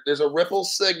corner, there's a Ripple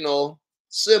signal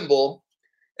symbol,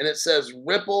 and it says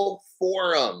Ripple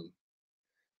Forum.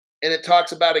 And it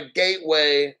talks about a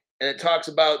gateway, and it talks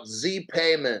about Z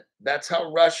payment. That's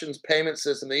how Russians' payment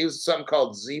system, they use something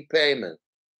called Z payment.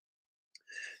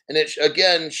 And it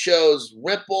again shows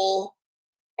rippleru.com.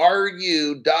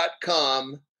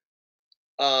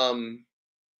 And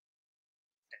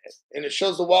it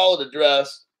shows the wallet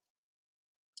address.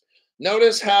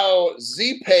 Notice how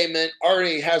Z payment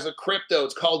already has a crypto.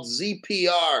 It's called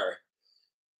ZPR.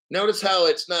 Notice how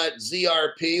it's not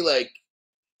ZRP, like,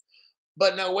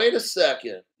 but now wait a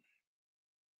second.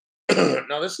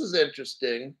 Now this is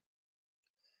interesting.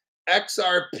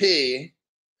 XRP,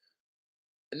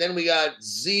 and then we got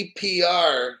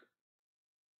ZPR.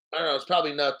 I don't know, it's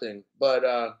probably nothing, but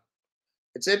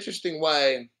it's interesting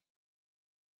why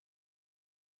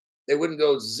they wouldn't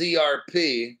go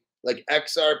ZRP, like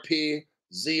XRP,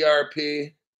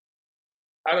 ZRP.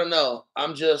 I don't know.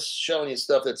 I'm just showing you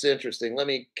stuff that's interesting. Let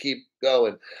me keep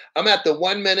going. I'm at the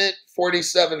 1 minute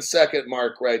 47 second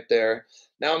mark right there.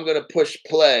 Now I'm going to push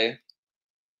play.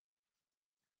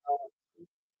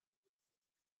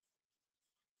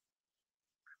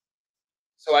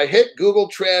 So I hit Google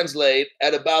Translate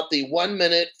at about the 1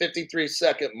 minute 53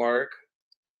 second mark.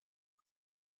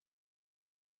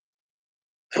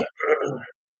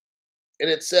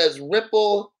 And it says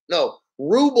Ripple, no,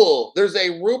 Ruble. There's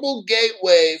a Ruble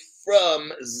gateway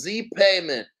from Z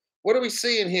Payment. What are we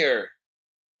seeing here?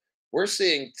 We're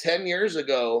seeing 10 years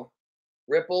ago,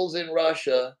 Ripple's in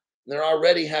Russia. And they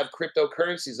already have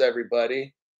cryptocurrencies,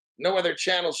 everybody. No other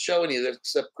channel's showing you this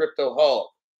except Crypto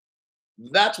Hulk.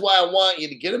 That's why I want you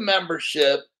to get a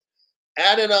membership,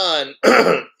 add it on.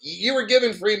 You were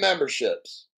given free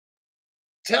memberships.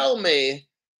 Tell me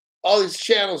all these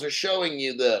channels are showing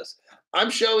you this. I'm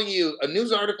showing you a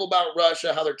news article about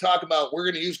Russia, how they're talking about we're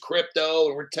going to use crypto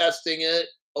and we're testing it.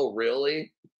 Oh,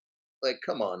 really? Like,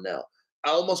 come on now.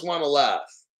 I almost want to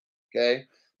laugh, okay?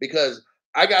 Because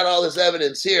I got all this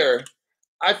evidence here.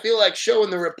 I feel like showing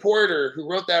the reporter who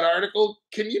wrote that article,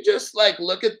 can you just like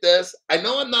look at this? I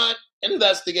know I'm not an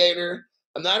investigator.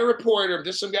 I'm not a reporter. I'm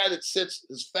just some guy that sits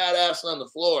his fat ass on the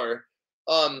floor.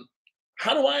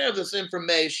 How do I have this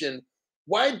information?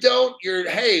 Why don't your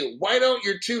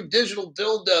two digital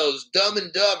dildos, Dumb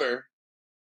and Dumber,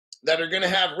 that are going to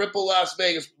have Ripple Las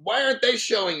Vegas, why aren't they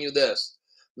showing you this?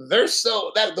 They're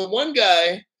so that the one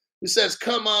guy who says,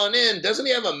 come on in, doesn't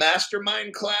he have a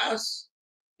mastermind class?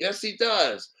 Yes, he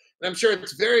does. And I'm sure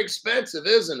it's very expensive,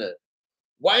 isn't it?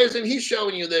 Why isn't he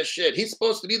showing you this shit? He's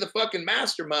supposed to be the fucking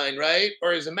mastermind, right?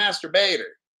 Or he's a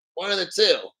masturbator. One of the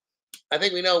two. I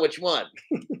think we know which one.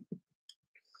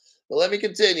 But let me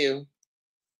continue.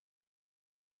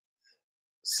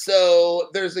 So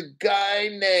there's a guy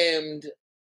named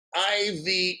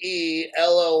IVELON.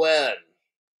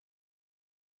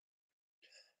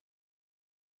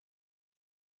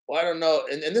 Well, I don't know.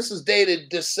 And this is dated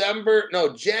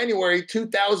January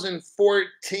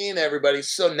 2014, everybody.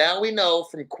 So now we know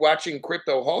from watching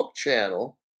Crypto Hulk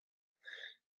channel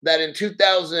that in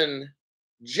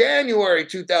January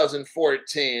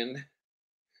 2014,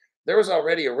 there was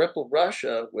already a Ripple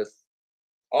Russia with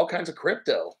all kinds of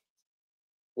crypto,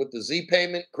 with the Z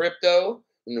payment crypto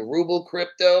and the ruble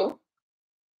crypto.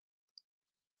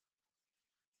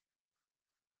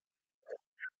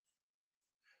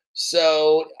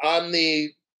 So on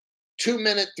the 2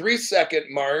 minute, 3 second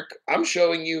mark, I'm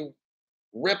showing you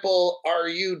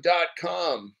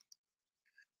rippleru.com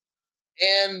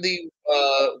and the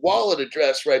wallet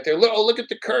address right there. Look, oh, look at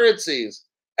the currencies.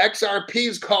 XRP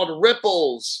is called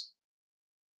ripples.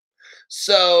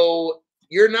 So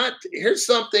you're not, here's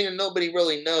something that nobody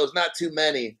really knows, not too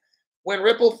many. When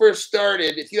Ripple first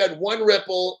started, if you had one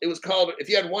Ripple, it was called, if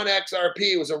you had one XRP,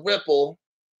 it was a Ripple.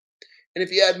 And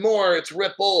if you had more, it's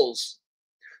ripples.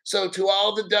 So to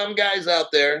all the dumb guys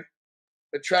out there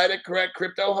that try to correct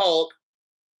Crypto Hulk,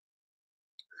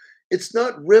 it's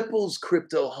not ripples,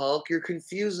 Crypto Hulk. You're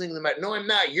confusing them. No, I'm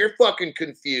not. You're fucking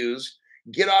confused.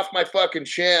 Get off my fucking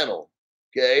channel.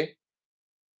 Okay?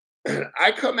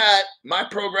 I come at my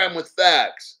program with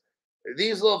facts.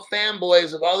 These little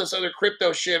fanboys of all this other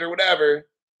crypto shit or whatever,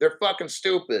 they're fucking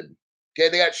stupid. Okay?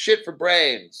 They got shit for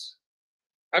brains.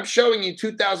 I'm showing you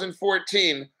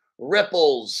 2014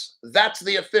 ripples. That's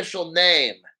the official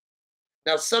name.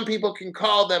 Now, some people can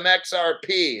call them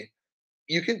XRP.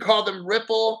 You can call them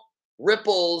Ripple,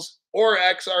 Ripples, or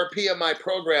XRP in my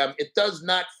program. It does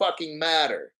not fucking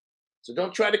matter. So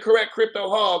don't try to correct Crypto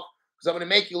Hulk because I'm going to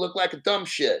make you look like a dumb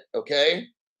shit, okay?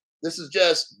 This is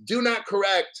just, do not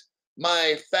correct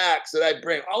my facts that I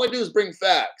bring. All I do is bring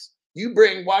facts. You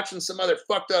bring watching some other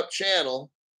fucked up channel.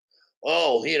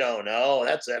 Oh, he don't know.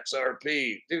 That's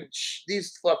XRP. Dude,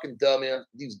 these fucking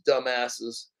these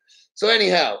dumbasses. So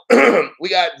anyhow, we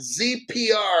got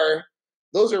ZPR.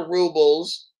 Those are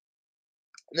rubles.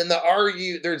 And then the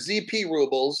RU, they're ZP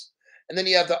rubles. And then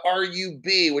you have the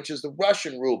RUB, which is the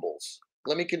Russian rubles.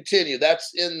 Let me continue.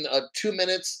 That's in 2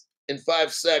 minutes and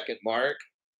 5 second mark.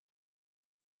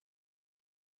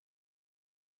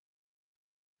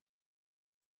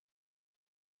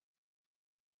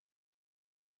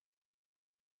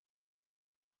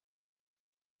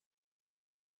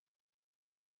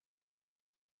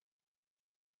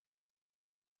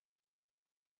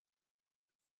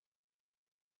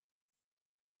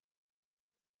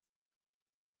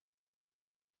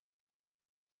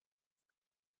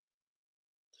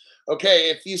 Okay,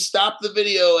 if you stop the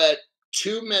video at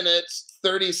 2 minutes,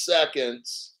 30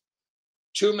 seconds,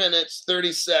 2 minutes,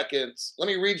 30 seconds, let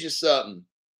me read you something.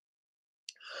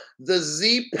 The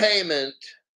Z payment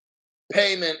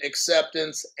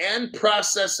acceptance and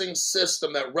processing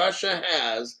system that Russia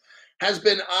has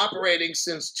been operating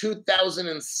since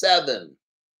 2007.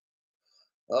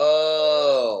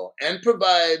 Oh, and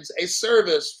provides a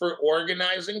service for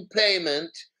organizing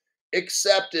payment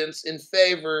acceptance in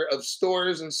favor of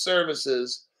stores and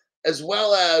services, as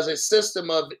well as a system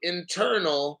of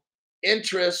internal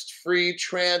interest-free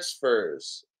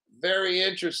transfers. Very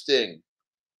interesting.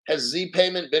 Has Z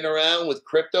payment been around with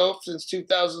crypto since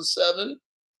 2007?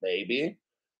 Maybe.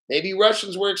 Maybe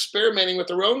Russians were experimenting with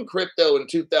their own crypto in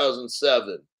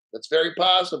 2007. That's very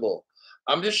possible.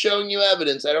 I'm just showing you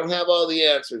evidence. I don't have all the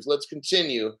answers. Let's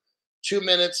continue. 2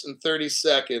 minutes and 30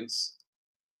 seconds.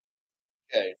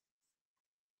 Okay.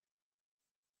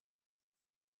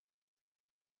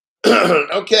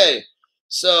 Okay.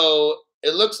 So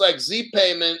it looks like Z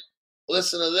payment,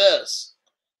 listen to this,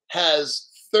 has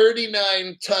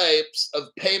 39 types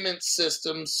of payment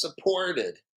systems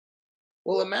supported.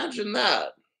 Well, imagine that.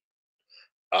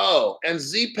 Oh, and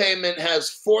Z Payment has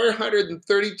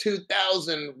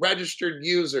 432,000 registered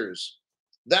users.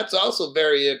 That's also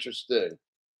very interesting.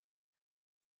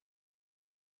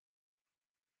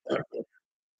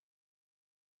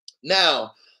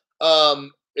 Now,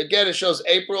 again, it shows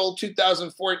April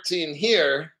 2014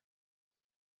 here,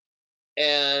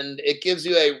 and it gives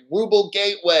you a Ruble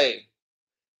Gateway.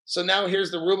 So now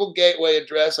here's the Ruble Gateway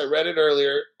address. I read it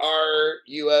earlier.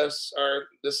 RUS, R,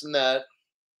 this and that.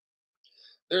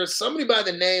 There's somebody by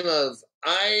the name of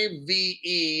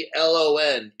Ivelon,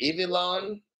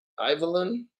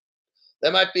 Ivelon.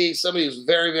 That might be somebody who's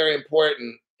very, very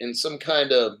important in some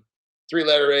kind of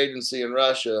three-letter agency in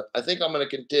Russia. I think I'm going to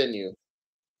continue.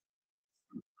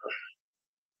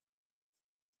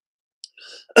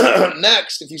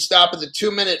 Next, if you stop at the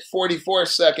 2 minute 44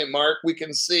 second mark, we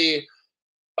can see,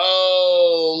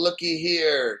 oh, looky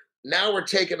here. Now we're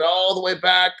taking it all the way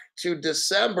back to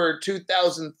December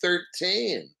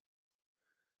 2013.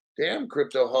 Damn,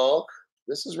 Crypto Hulk.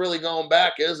 This is really going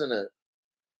back, isn't it?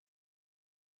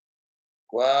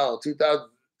 Wow, 2000.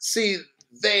 See,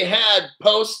 they had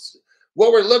posts.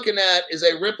 What we're looking at is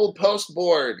a Ripple post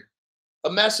board, a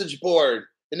message board,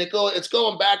 and it's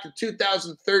going back to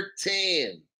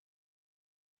 2013.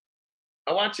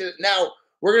 I want you now.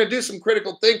 We're going to do some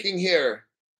critical thinking here.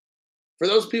 For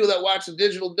those people that watch the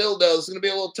digital dildo, it's going to be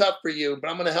a little tough for you, but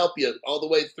I'm going to help you all the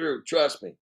way through. Trust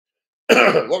me.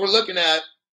 What we're looking at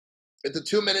the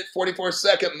 2 minute 44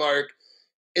 second mark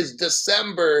is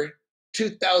December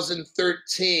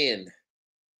 2013.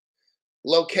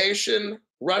 Location,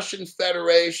 Russian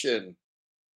Federation.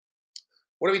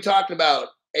 What are we talking about?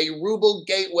 A ruble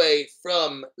gateway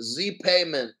from Z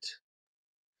Payment.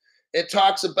 It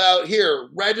talks about here,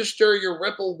 register your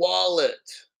Ripple wallet.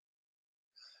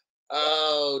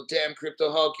 Oh, damn,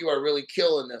 Crypto Hulk, you are really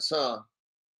killing this, huh?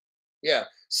 Yeah.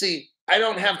 See, I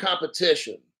don't have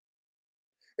competition.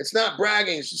 It's not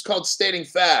bragging, it's just called stating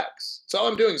facts. That's all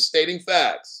I'm doing is stating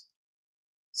facts.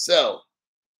 So,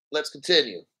 let's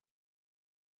continue.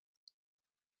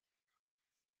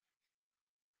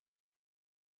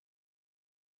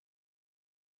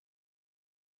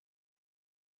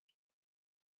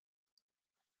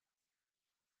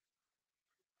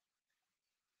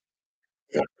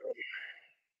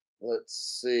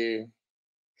 Let's see.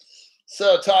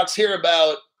 So it talks here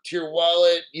about to your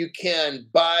wallet. You can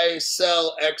buy,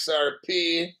 sell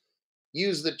XRP.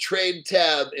 Use the trade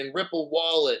tab in Ripple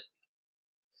Wallet.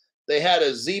 They had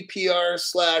a ZPR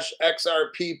slash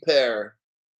XRP pair.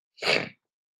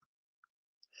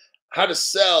 How to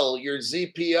sell your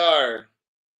ZPR.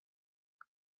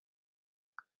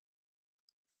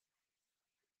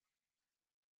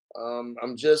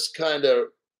 I'm just kind of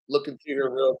looking through here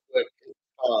real quick.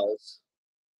 Pause.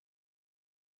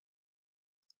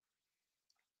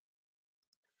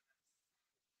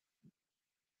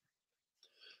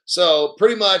 So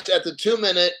pretty much at the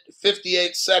 2-minute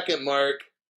 58-second mark,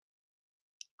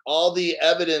 all the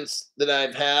evidence that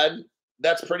I've had,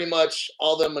 that's pretty much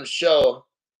all that I'm going to show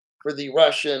for the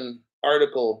Russian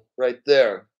article right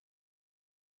there.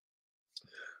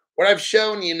 What I've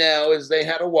shown you now is they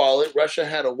had a wallet. Russia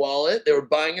had a wallet. They were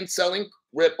buying and selling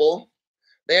Ripple.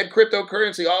 They had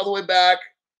cryptocurrency all the way back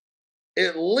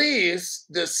at least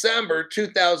December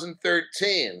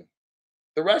 2013.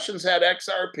 The Russians had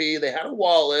XRP. They had a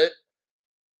wallet.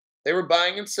 They were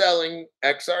buying and selling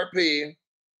XRP.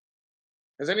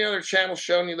 Has any other channel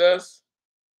shown you this?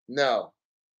 No.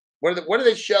 What are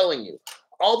they showing you?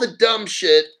 All the dumb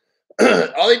shit.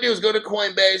 All they do is go to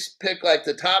Coinbase, pick like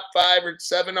the top 5 or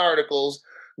 7 articles,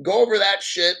 go over that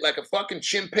shit like a fucking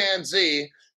chimpanzee,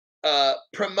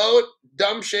 promote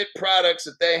dumb shit products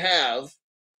that they have,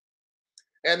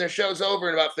 and their show's over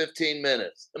in about 15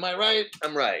 minutes. Am I right?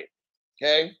 I'm right.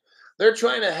 Okay? They're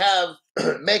trying to have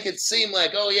make it seem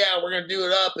like, oh yeah, we're gonna do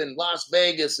it up in Las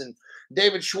Vegas, and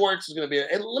David Schwartz is gonna be.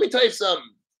 And let me tell you something.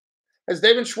 Has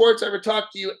David Schwartz ever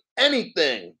talked to you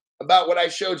anything about what I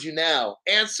showed you now?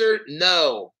 Answer,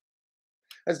 no.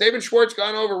 Has David Schwartz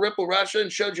gone over Ripple Russia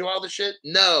and showed you all the shit?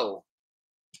 No.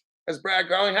 Has Brad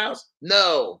Garlinghouse?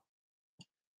 No.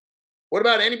 What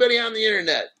about anybody on the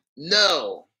internet?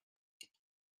 No.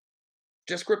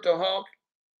 Just Crypto Hulk?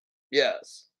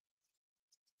 Yes.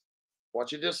 Why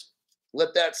don't you just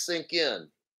let that sink in?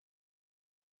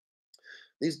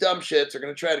 These dumb shits are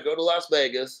going to try to go to Las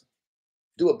Vegas,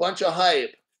 do a bunch of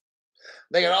hype.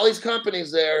 They got all these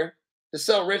companies there to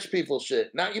sell rich people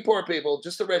shit. Not you poor people,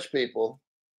 just the rich people.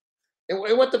 And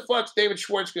what the fuck's David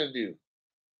Schwartz going to do?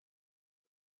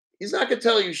 He's not going to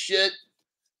tell you shit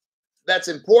that's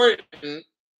important.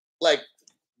 Like,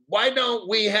 why don't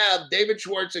we have David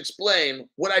Schwartz explain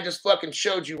what I just fucking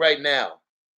showed you right now?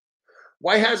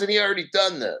 Why hasn't he already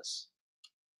done this?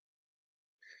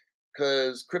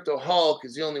 Because Crypto Hulk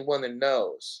is the only one that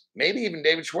knows. Maybe even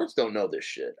David Schwartz don't know this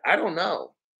shit. I don't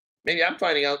know. Maybe I'm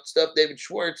finding out stuff David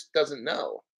Schwartz doesn't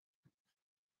know.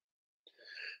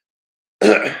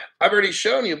 I've already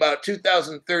shown you about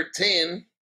 2013,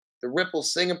 the Ripple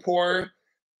Singapore.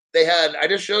 They had, I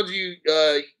just showed you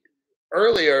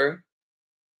earlier,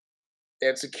 they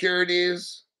had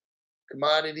securities,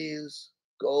 commodities,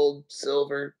 gold,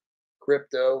 silver,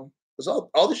 crypto. It was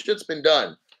all this shit's been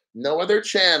done. No other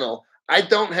channel. I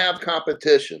don't have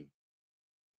competition.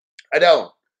 I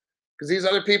don't. Because these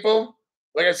other people,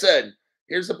 like I said,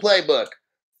 here's the playbook.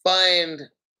 Find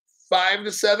 5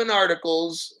 to 7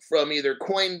 articles from either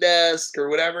CoinDesk or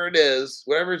whatever it is,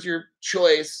 whatever's your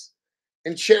choice,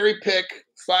 and cherry pick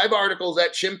 5 articles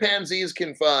that chimpanzees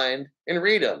can find and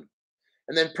read them.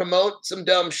 And then promote some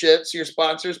dumb shit so your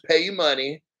sponsors pay you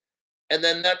money. And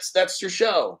then that's your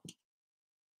show.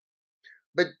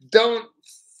 But don't,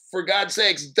 for God's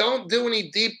sakes, don't do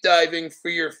any deep diving for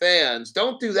your fans.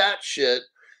 Don't do that shit.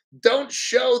 Don't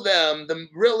show them the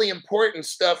really important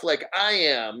stuff like I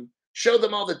am. Show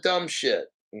them all the dumb shit.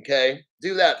 Okay?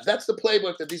 Do that. That's the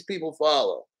playbook that these people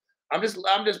follow. I'm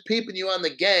just peeping you on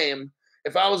the game.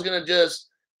 If I was gonna just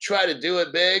try to do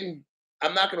it big,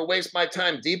 I'm not gonna waste my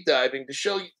time deep diving to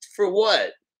show you for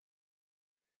what?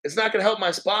 It's not gonna help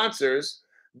my sponsors.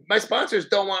 My sponsors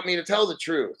don't want me to tell the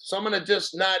truth. So I'm gonna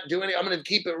just not do any, I'm gonna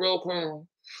keep it real cool.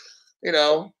 You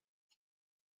know,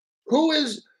 who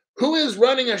is who is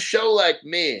running a show like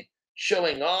me,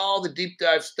 showing all the deep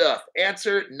dive stuff?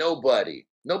 Answer: nobody.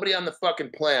 Nobody on the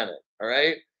fucking planet. All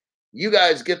right. You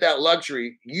guys get that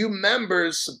luxury. You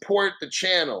members support the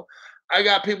channel. I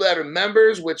got people that are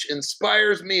members, which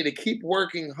inspires me to keep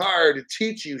working hard to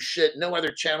teach you shit no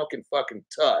other channel can fucking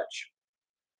touch.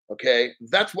 Okay.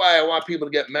 That's why I want people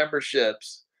to get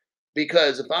memberships.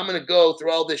 Because if I'm going to go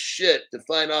through all this shit to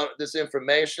find out this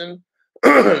information,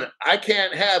 I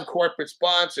can't have corporate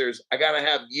sponsors. I got to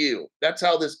have you. That's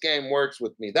how this game works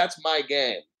with me. That's my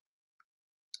game.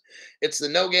 It's the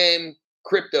no game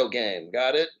crypto game.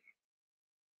 Got it?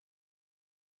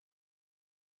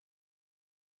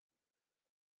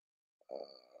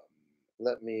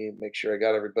 Let me make sure I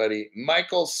got everybody.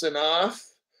 Michael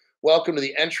Sinoff, welcome to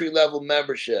the entry level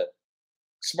membership.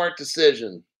 Smart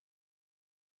decision.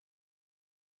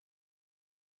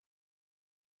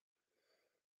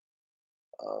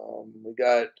 We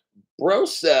got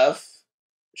Broseph,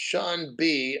 Sean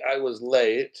B. I was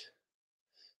late.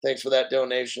 Thanks for that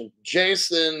donation.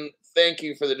 Jason, thank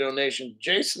you for the donation.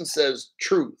 Jason says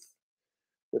truth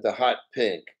with a hot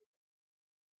pink.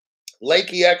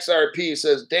 Lakey XRP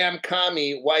says, damn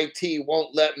commie, YT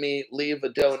won't let me leave a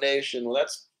donation. Well,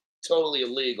 that's totally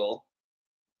illegal.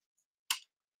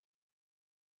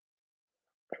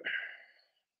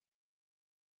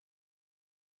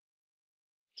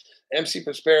 MC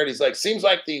Prosperity's like, seems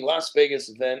like the Las Vegas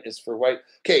event is for white.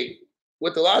 Okay,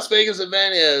 what the Las Vegas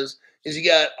event is you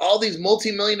got all these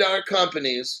multi-million-dollar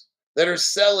companies that are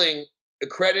selling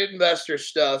accredited investor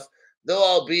stuff. They'll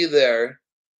all be there.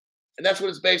 And that's what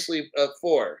it's basically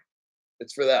for.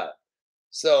 It's for that.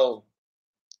 So,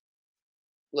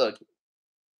 look,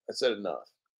 I said enough.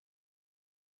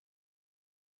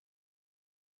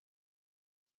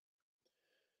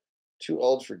 Too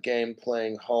old for game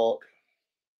playing Hulk.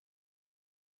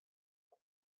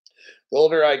 The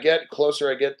older I get,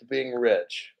 closer I get to being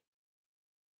rich.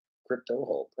 Crypto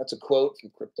Hulk. That's a quote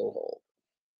from Crypto Hulk.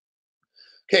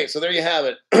 Okay, so there you have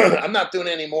it. I'm not doing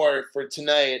any more for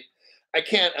tonight. I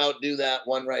can't outdo that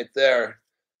one right there.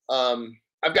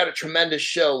 I've got a tremendous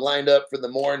show lined up for the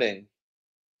morning.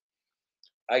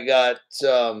 I got,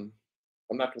 I'm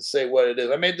not going to say what it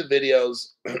is. I made the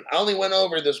videos. I only went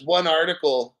over this one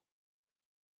article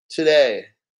today.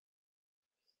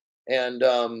 And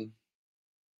it's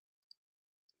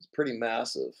pretty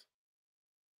massive.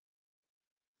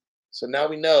 So now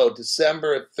we know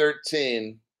December of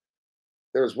 13,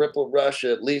 there was Ripple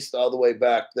Russia, at least all the way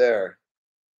back there.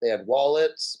 They had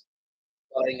wallets,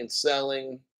 buying and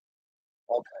selling,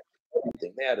 all kinds of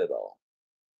everything. They had it all.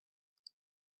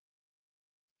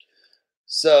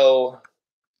 So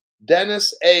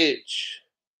Dennis H.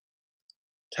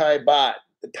 Tybot.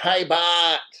 The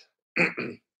Tybot.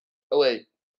 Oh, wait.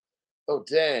 Oh,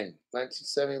 dang.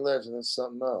 1970 legend. That's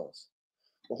something else.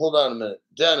 Well, hold on a minute.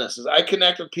 Dennis says, I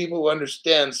connect with people who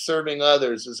understand serving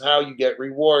others is how you get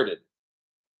rewarded.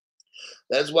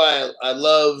 That's why I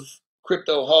love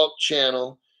Crypto Hulk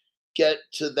channel. Get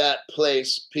to that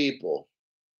place, people.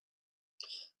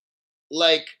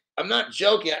 Like, I'm not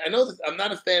joking. I know that I'm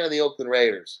not a fan of the Oakland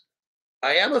Raiders.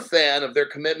 I am a fan of their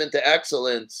commitment to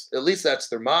excellence. At least that's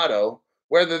their motto.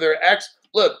 Whether they're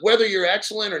look, whether you're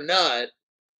excellent or not,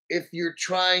 if you're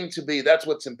trying to be, that's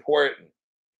what's important.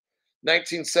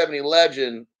 1970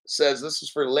 legend says this is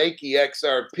for Lakey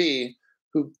XRP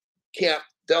who can't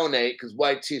donate because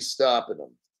YT's stopping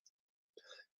them.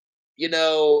 You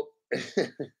know,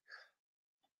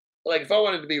 like if I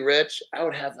wanted to be rich, I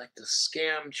would have like the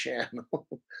scam channel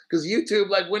because YouTube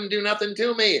like wouldn't do nothing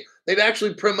to me. They'd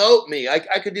actually promote me. I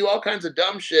could do all kinds of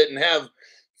dumb shit and have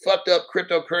fucked up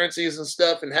cryptocurrencies and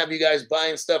stuff and have you guys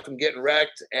buying stuff and getting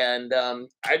wrecked. And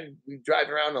I'd be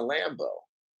driving around in a Lambo.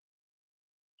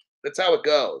 That's how it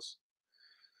goes.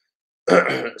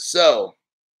 So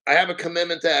I have a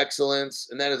commitment to excellence,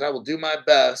 and that is I will do my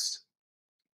best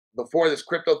before this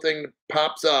crypto thing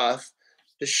pops off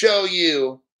to show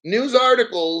you news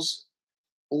articles,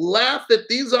 laugh at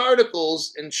these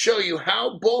articles and show you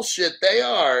how bullshit they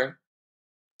are.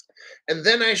 And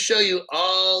then I show you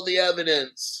all the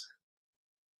evidence.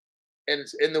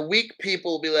 And the weak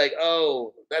people will be like,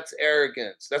 oh, that's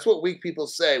arrogance. That's what weak people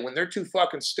say when they're too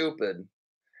fucking stupid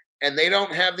and they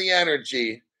don't have the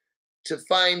energy to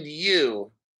find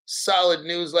you solid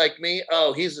news like me.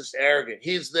 Oh, he's just arrogant.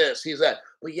 He's this, he's that.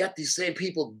 But yet these same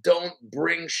people don't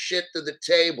bring shit to the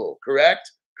table.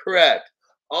 Correct? Correct.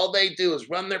 All they do is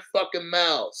run their fucking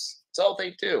mouths. That's all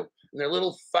they do. And their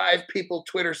little 5 people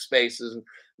Twitter spaces. And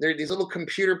they're these little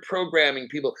computer programming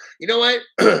people. You know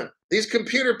what? These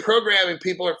computer programming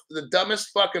people are the dumbest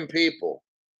fucking people.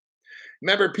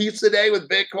 Remember Pizza Day with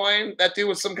Bitcoin? That dude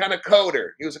was some kind of coder.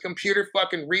 He was a computer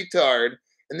fucking retard,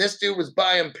 and this dude was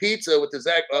buying pizza with his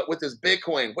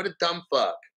Bitcoin. What a dumb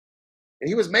fuck! And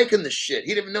he was making the shit. He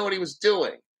didn't even know what he was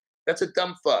doing. That's a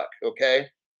dumb fuck. Okay,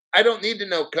 I don't need to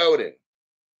know coding.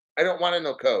 I don't want to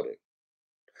know coding.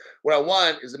 What I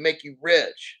want is to make you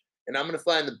rich, and I'm gonna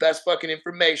find the best fucking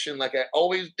information, like I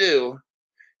always do,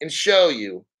 and show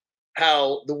you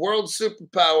how the world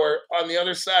superpower on the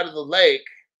other side of the lake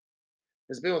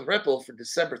has been with Ripple for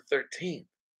December 13th,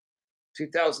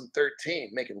 2013,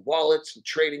 making wallets and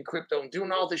trading crypto and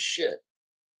doing all this shit.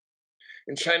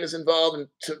 And China's involved. And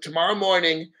tomorrow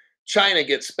morning, China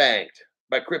gets spanked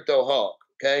by Crypto Hulk.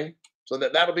 Okay. So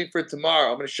that'll be for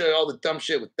tomorrow. I'm going to show you all the dumb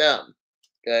shit with them.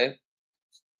 Okay.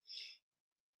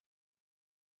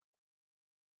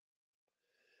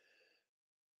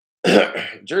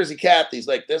 Jersey Kathy's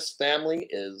like, this family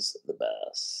is the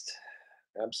best.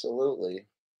 Absolutely.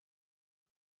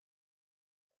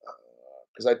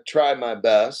 Because I try my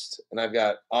best and I've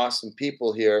got awesome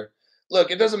people here.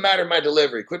 Look, it doesn't matter my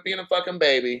delivery. Quit being a fucking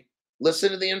baby.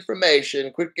 Listen to the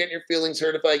information. Quit getting your feelings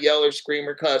hurt if I yell or scream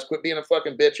or cuss. Quit being a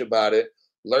fucking bitch about it.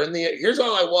 Here's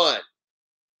all I want.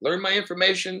 Learn my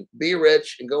information, be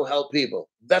rich, and go help people.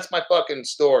 That's my fucking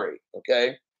story,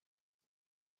 okay?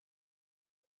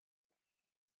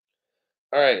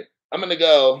 All right. I'm going to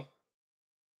go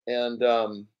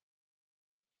and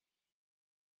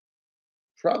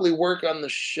probably work on the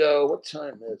show. What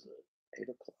time is it? 8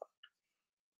 o'clock.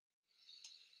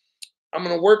 I'm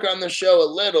going to work on the show a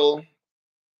little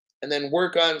and then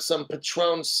work on some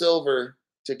Patron Silver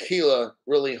tequila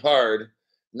really hard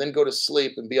and then go to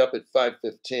sleep and be up at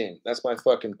 5:15. That's my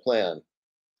fucking plan.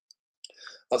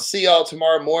 I'll see y'all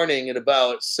tomorrow morning at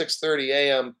about 6:30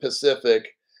 a.m. Pacific.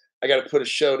 I got to put a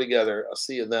show together. I'll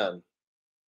see you then.